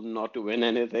Liverpool not to win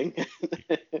anything.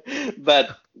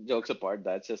 But jokes apart,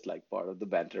 that's just like part of the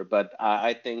banter. But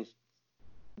I think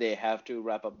they have to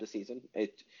wrap up the season.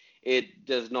 It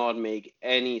does not make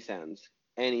any sense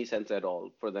at all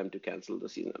for them to cancel the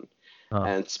season.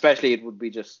 And especially it would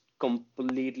be just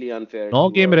completely unfair.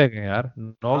 9 game रह गए यार.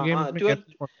 9 game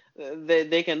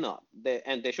they cannot.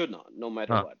 They should not, no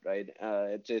matter what, right?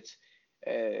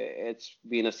 It's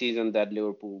been a season that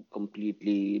Liverpool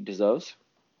completely deserves.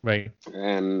 Right.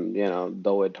 And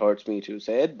though it hurts me to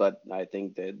say it, but I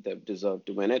think they've deserved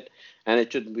to win it,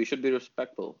 and we should be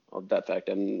respectful of that fact.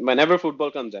 And whenever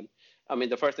football comes in, I mean,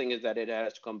 the first thing is that it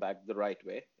has to come back the right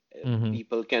way. Mm-hmm.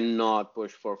 People cannot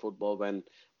push for football when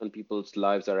people's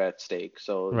lives are at stake.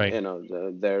 So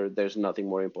there's nothing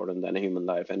more important than a human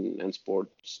life, and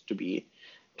sports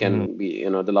can be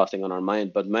the last thing on our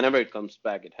mind. But whenever it comes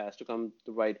back, it has to come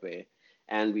the right way,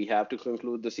 and we have to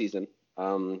conclude the season.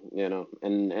 And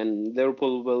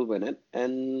Liverpool will win it,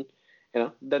 and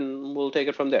then we'll take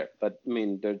it from there. But I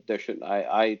mean, there should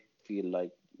I feel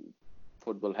like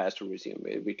football has to resume.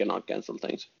 We cannot cancel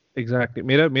things. Exactly.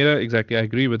 मेरा exactly I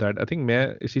agree with that. I think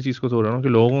मैं इसी चीज को सोच रहा हूँ कि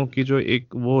लोगों की जो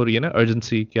एक वो हो रही है ना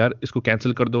urgency कि यार इसको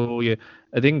cancel कर दो ये.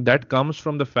 I think that comes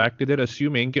from the fact that they're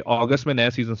assuming कि अगस्त में नया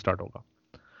सीजन स्टार्ट होगा.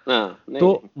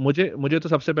 तो मुझे तो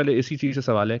सबसे पहले इसी चीज से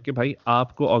सवाल है कि भाई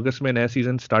आपको अगस्त में नया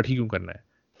सीजन स्टार्ट ही क्यों करना है.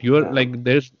 You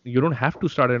don't have to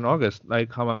start in August.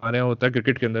 Like हमारे यहाँ होता है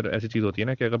क्रिकेट के अंदर ऐसी चीज होती है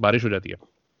ना कि अगर बारिश हो जाती है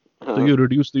so you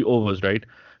reduce the overs, right?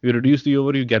 You reduce the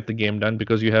over, you get the game done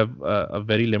because you have a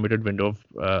very limited window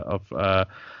of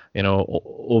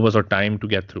overs or time to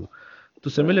get through. So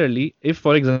similarly, if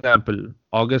for example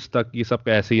August तक ये सब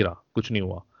ऐसे ही रहा, कुछ नहीं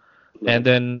हुआ, and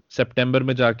then September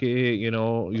में जाके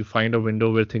you find a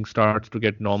window where things starts to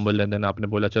get normal, and then आपने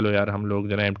बोला चलो यार हम लोग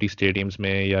जो ना empty stadiums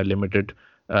में या limited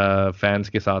fans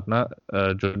के साथ ना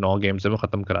जो 9 games है वो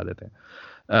खत्म करा देते हैं.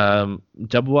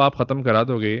 जब वो आप खत्म करा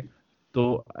दोगे So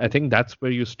I think that's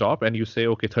where you stop and you say,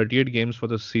 okay, 38 games for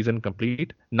the season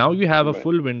complete. Now you have a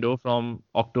full window from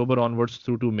October onwards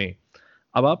through to May.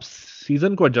 अब आप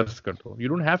season को adjust कर दो.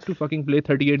 You don't have to fucking play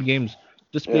 38 games.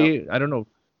 Just play, I don't know,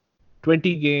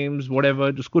 20 games,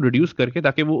 whatever, उसको reduce करके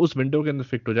ताकि वो उस window के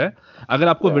अंदर fit हो जाए. अगर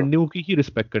आपको window की ही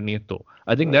respect करनी है तो.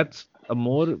 I think that's a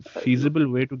more feasible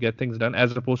way to get things done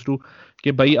as opposed to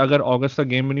कि भाई अगर अगस्त तक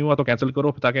गेम नहीं हुआ तो कैंसिल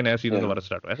करो ताकि नया सीजन दोबारा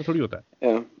स्टार्ट हो. ऐसा थोड़ी होता है.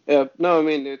 No, I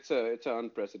mean it's an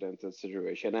unprecedented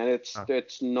situation, and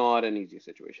it's not an easy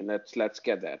situation. Let's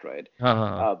get that right.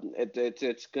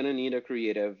 It's gonna need a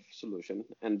creative solution,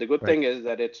 and the good thing is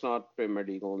that it's not Premier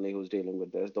League only who's dealing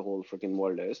with this. The whole freaking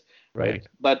world is, right?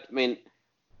 But I mean,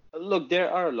 look, there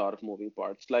are a lot of moving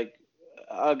parts. Like,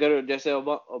 agar jaise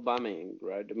Obama,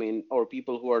 right? I mean, or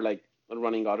people who are like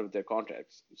running out of their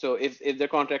contracts. So if their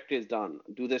contract is done,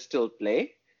 do they still play?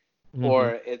 Or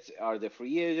are they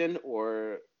free agent or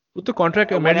वो तो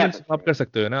contract amendment आप कर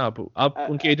सकते हो ना. आप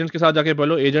उनके agent के साथ जाके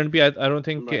बोलो. एजेंट भी आई डोंट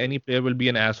थिंक कि any player will be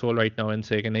N asshole right now and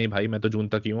से कि नहीं भाई मैं तो जून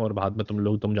तक ही हूं और बाद में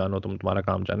तुम जानो तुम्हारा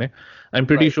काम जाने. आई एम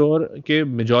प्रीटी श्योर कि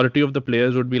majority of the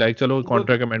players would be like चलो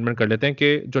कॉन्ट्रैक्ट अमेंडमेंट कर लेते हैं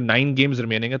कि जो 9 गेम्स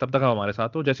रिमेनिंग है तब तक आप हमारे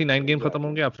साथ हो. जैसे ही 9 गेम खत्म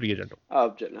होंगे आप फ्री एजेंट हो.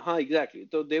 हाँ, exactly.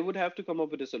 So they would have to come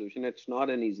up with a solution. It's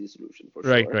not an easy solution for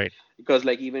sure. Right. Because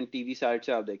like even TV side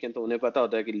से आप देखें तो उन्हें पता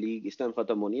होता है कि लीग इस टाइम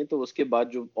खत्म होनी है तो उसके बाद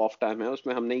जो ऑफ टाइम है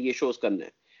उसमें हमने ये शोज करने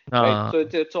हैं. Right? So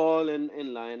it's all in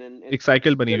line, and एक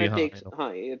cycle बनी हुई है.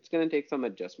 It's gonna take some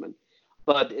adjustment,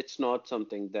 but it's not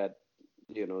something that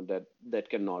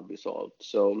that cannot be solved.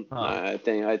 So I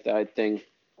think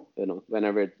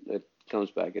whenever it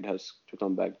comes back, it has to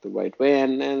come back the right way,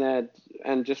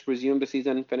 and just resume the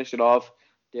season, finish it off,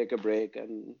 take a break,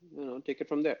 and take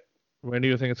it from there. When do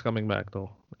you think it's coming back though?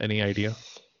 Any idea?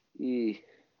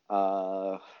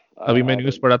 अभी मैं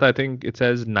news पढ़ा था. I think it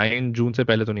says 9 जून से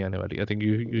पहले तो नहीं आने वाली. आई थिंक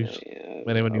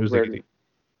मैंने वो न्यूज़ देखी थी.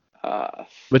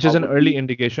 Which is an early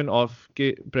indication of कि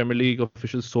Premier League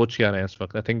officials सोच क्या रहे हैं इस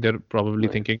वक्त. I think they're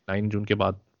probably thinking 9 जून के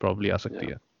बाद probably आ सकती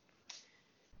है.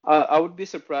 I would be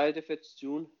surprised if it's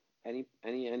June,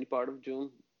 any part of June.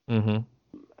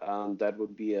 That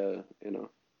would be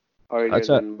earlier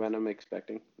than when I'm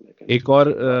expecting. एक और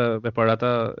मैं पढ़ा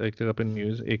था एक जगह पे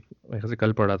न्यूज़, एक मेरे से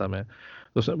कल पढ़ा था मैं,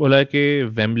 तो उसने बोला है कि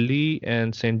Wembley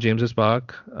and Saint James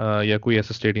park या कोई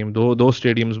ऐसा स्टेडियम, दो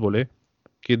स्टेडियम्स बोले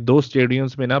कि 2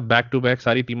 स्टेडियम्स में ना बैक टू बैक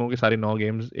सारी टीमों के सारे 9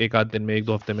 गेम्स एक आध दिन में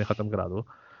 1-2 हफ्ते में खत्म करा दो.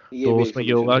 तो उसमें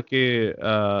ये होगा कि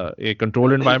एक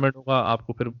कंट्रोल एनवायरनमेंट होगा.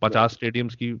 आपको फिर 50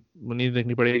 स्टेडियम्स की नहीं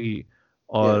देखनी पड़ेगी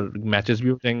और मैचेस भी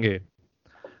हो जाएंगे.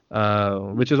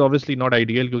 Which is obviously not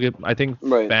ideal क्योंकि I think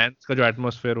fans का जो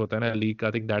atmosphere होता है ना लीग का,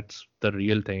 I think that's the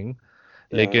real thing.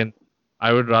 लेकिन I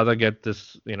would rather get this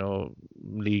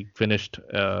league finished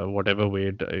whatever way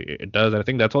it does. I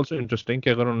think that's also interesting कि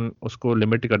अगर उन उसको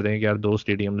limit कर दें कि यार 2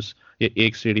 स्टेडियम्स या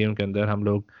एक स्टेडियम के अंदर हम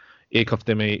लोग एक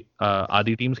हफ्ते में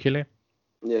आधी टीम्स खेलें,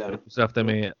 दूसरे हफ्ते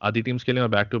में आधी टीम्स खेलें और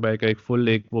बैक टू बैक एक फुल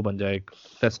एक वो बन जाए एक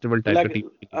फेस्टिवल टाइप का टीम.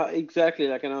 Exactly,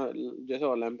 like जैसे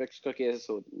ओलंपिक्स का केस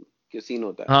के सीन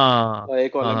होता है. तो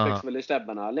एक ओलंपिक्स विलेज टाइप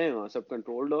बना लें, वहाँ सब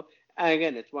कंट्रोल्ड हो.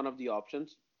 Again, it's one of the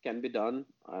options, can be done.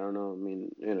 I don't know. I mean,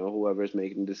 whoever is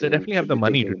making this, they definitely have the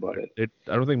money to do it.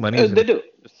 I don't think money is. They do.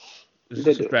 It's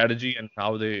just a strategy and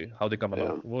how they come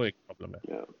along. वो एक problem है.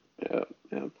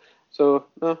 Yeah. So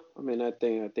no, I mean, I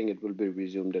think it will be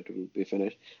resumed. It will be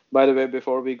finished. By the way,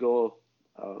 before we go,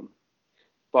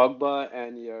 Pogba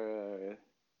and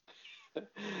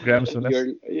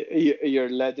your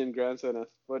legend grandson.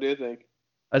 What do you think?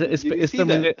 अच्छा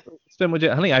इस पे मुझे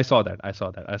हाँ नहीं I saw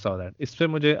that इस पे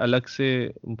मुझे अलग से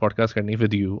पॉडकास्ट करनी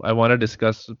with you. I want to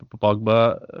discuss Pogba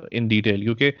in detail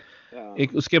क्योंकि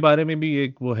एक उसके बारे में भी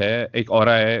एक वो है, एक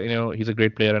ऑरा है, he's a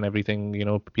great player and everything,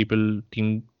 people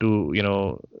seem to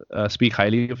speak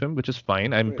highly of him, which is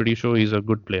fine. I'm pretty sure he's a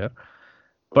good player,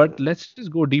 but let's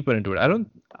just go deeper into it.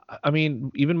 I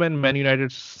mean even when Man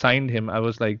United signed him I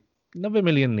was like 90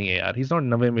 million नहीं है यार, he's not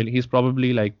 90 million, he's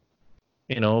probably like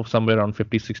somewhere around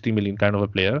 50-60 million kind of a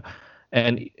player,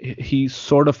 and he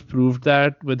sort of proved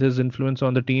that with his influence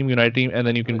on the team, United team, and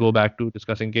then you can go back to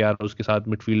discussing कि यार उसके साथ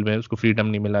midfield में उसको freedom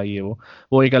नहीं मिला, ये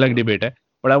वो एक अलग debate है,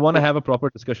 but I want to have a proper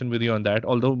discussion with you on that.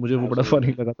 Although मुझे वो बड़ा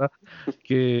funny लगा था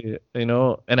कि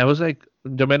and I was like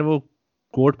जब मैंने वो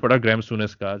quote पढ़ा ग्रैम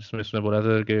सूनेस का जिसमें उसने बोला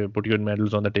था कि put your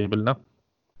medals on the table ना,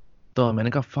 तो मैंने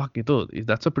कहा fuck ये तो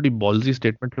that's a pretty ballsy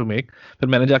statement to make. फिर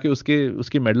मैंने जाके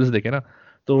उसके मेडल्स देखे ना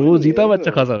तो वो जीता हुआ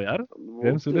अच्छा खासा यार.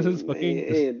 Graeme सूनेस is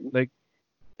fucking like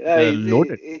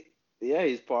loaded. Yeah,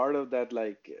 he's part of that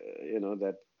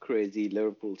that crazy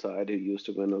Liverpool side who used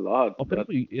to win a lot. और फिर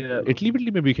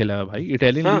इटली में भी खेला है भाई,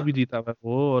 इटालियन लीग भी जीता हुआ है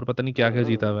वो, और पता नहीं क्या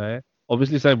जीता हुआ है.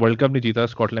 obviously शायद वर्ल्ड कप नहीं जीता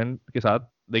स्कॉटलैंड के साथ,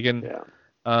 लेकिन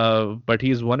but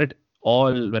he's won it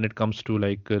all when it comes to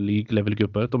like league level के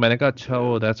ऊपर. तो मैंने कहा अच्छा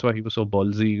वो that's why he was so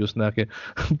ballsy. उसने आके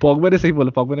पॉगबा ने सही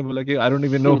बोला, पॉगबा ने बोला कि I don't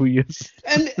even know who he is.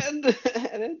 and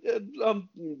हम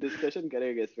discussion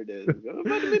करेंगे इस पे,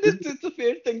 but I mean it's a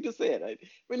fair thing to say, right?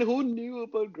 I mean, who knew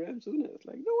about Graham Souness?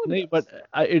 Like no one नहीं, does. but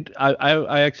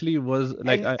I actually was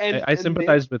like I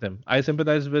sympathized with him. I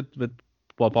sympathized with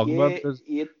Pogba because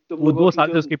ये तुम वो लोगों 2 की साल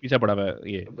जो से उसके पीछे पड़ा हुआ है,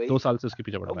 ये भाई 2 साल से उसके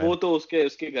पीछे पड़ा हुआ वो है. तो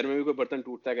उसके घर में भी कोई बर्तन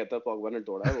टूटता कहता है पॉगबा ने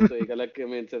तोड़ा है, वो तो एक अलग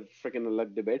में इट्स फ्रिकिंग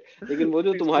अलग डिबेट. लेकिन वो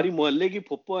जो तुम्हारी मोहल्ले की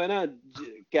फुप्पो है ना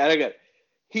कैरेगर,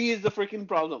 he is the freaking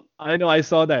problem. I know, I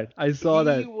saw that.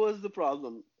 He was the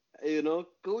problem. You know,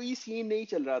 कोई सीन नहीं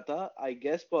चल रहा था. I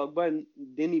guess Pogba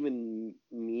didn't even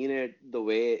mean it the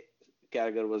way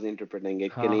Carragher was interpreting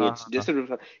it. कि नहीं, it's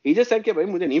disrespectful. He just said कि भाई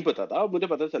मुझे नहीं पता था, मुझे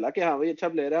पता चला कि हाँ भाई अच्छा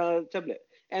प्लेयर है, अच्छा player.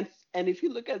 And if you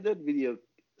look at that video,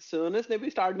 Souness ने भी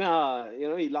start में हाँ, you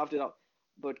know, he laughed it out,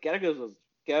 but Carragher was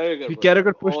pushed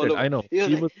it. all over. I know.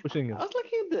 He was pushing him. I was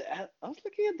looking at the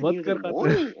मत news कर in the रहा था.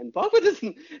 morning, and Pogba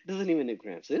doesn't even know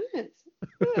Graham Souness.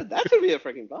 That should be a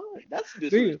freaking foul. That's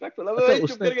disrespectful. अब अच्छा भाई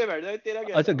चुप उसने करके बैठ जाए, तेरा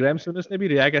क्या अच्छा काम ग्राहम है? सोनस ने भी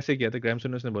रिएक्ट ऐसे किया था. ग्राहम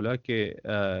सोनस ने बोला कि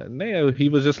नहीं, he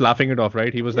was just laughing it of,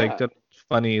 right. He was like Yeah. चल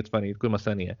फनी, इट्स फनी, कोई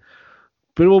मसला नहीं है.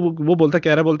 फिर वो बोलता,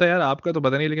 कह रहा, बोलता यार आपका तो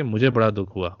पता नहीं, लेकिन मुझे बड़ा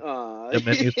दुख हुआ जब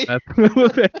मैंने ये सुना था. वो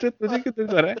बैठे, तुझे क्यों दुख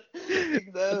हो रहा है?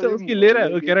 अच्छा उसकी ले रहा है,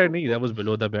 वो कह रहा है नहीं, that was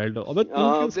below the belt. अबे तू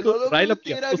क्यों उसको राइल अप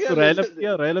किया,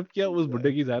 राइल अप किया उस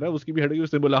बुड्ढे की जा रहा है, उसकी भी हट गई.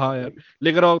 उसने बोला हाँ यार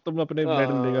लेकर आओ, तुम अपने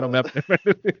मेडल लेकर आओ, मैं अपने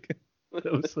मेडल लेकर.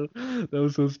 That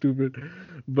was so stupid.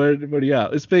 But yeah,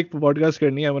 इस पे एक पॉडकास्ट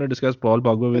करनी है. I want to discuss Paul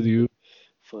Pogba with you.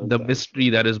 The mystery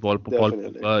that is Paul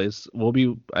Pogba is वो भी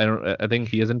I think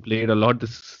he hasn't played a lot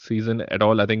this season at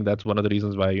all. I think that's one of the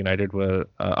reasons why United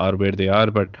are where they are.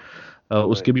 But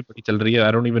उसकी भी पड़ी चल रही है.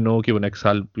 I don't even know कि वो next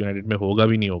साल United में होगा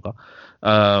भी नहीं होगा.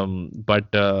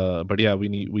 But yeah, we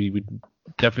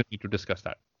definitely need to discuss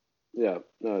that. Yeah,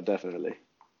 no, definitely.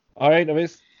 All right,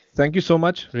 Awais, thank you so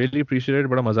much. Really appreciate it.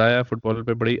 बड़ा मजा आया फुटबॉल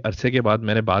पे. बड़ी अरसे के बाद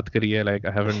मैंने बात करी है. Like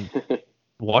I haven't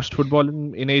watched football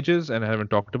in ages and I haven't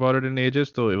talked about it in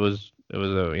ages. So it was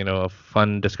a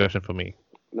fun discussion for me.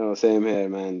 No, same here,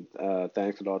 man.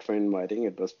 Thanks a lot for inviting.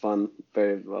 It was fun,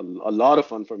 a lot of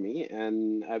fun for me,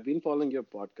 and I've been following your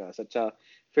podcast. अच्छा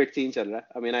fit scene चल रहा है.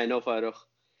 I mean, I know Farooq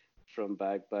from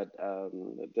back, but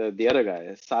the other guy,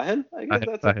 Sahil, I guess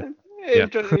that's his name. Yeah.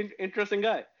 Interesting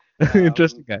guy.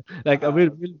 Interesting guy. Like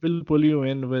we'll pull you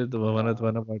in with one of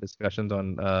our discussions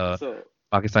on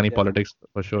Pakistani politics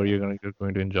for sure. You're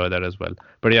going to enjoy that as well.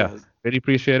 But yeah, really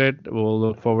appreciate it. We'll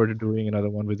look forward to doing another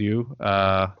one with you.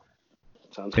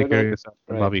 Sounds Take good, care man. of yourself,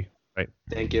 Bobby. Right.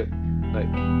 Thank you.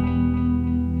 Bye.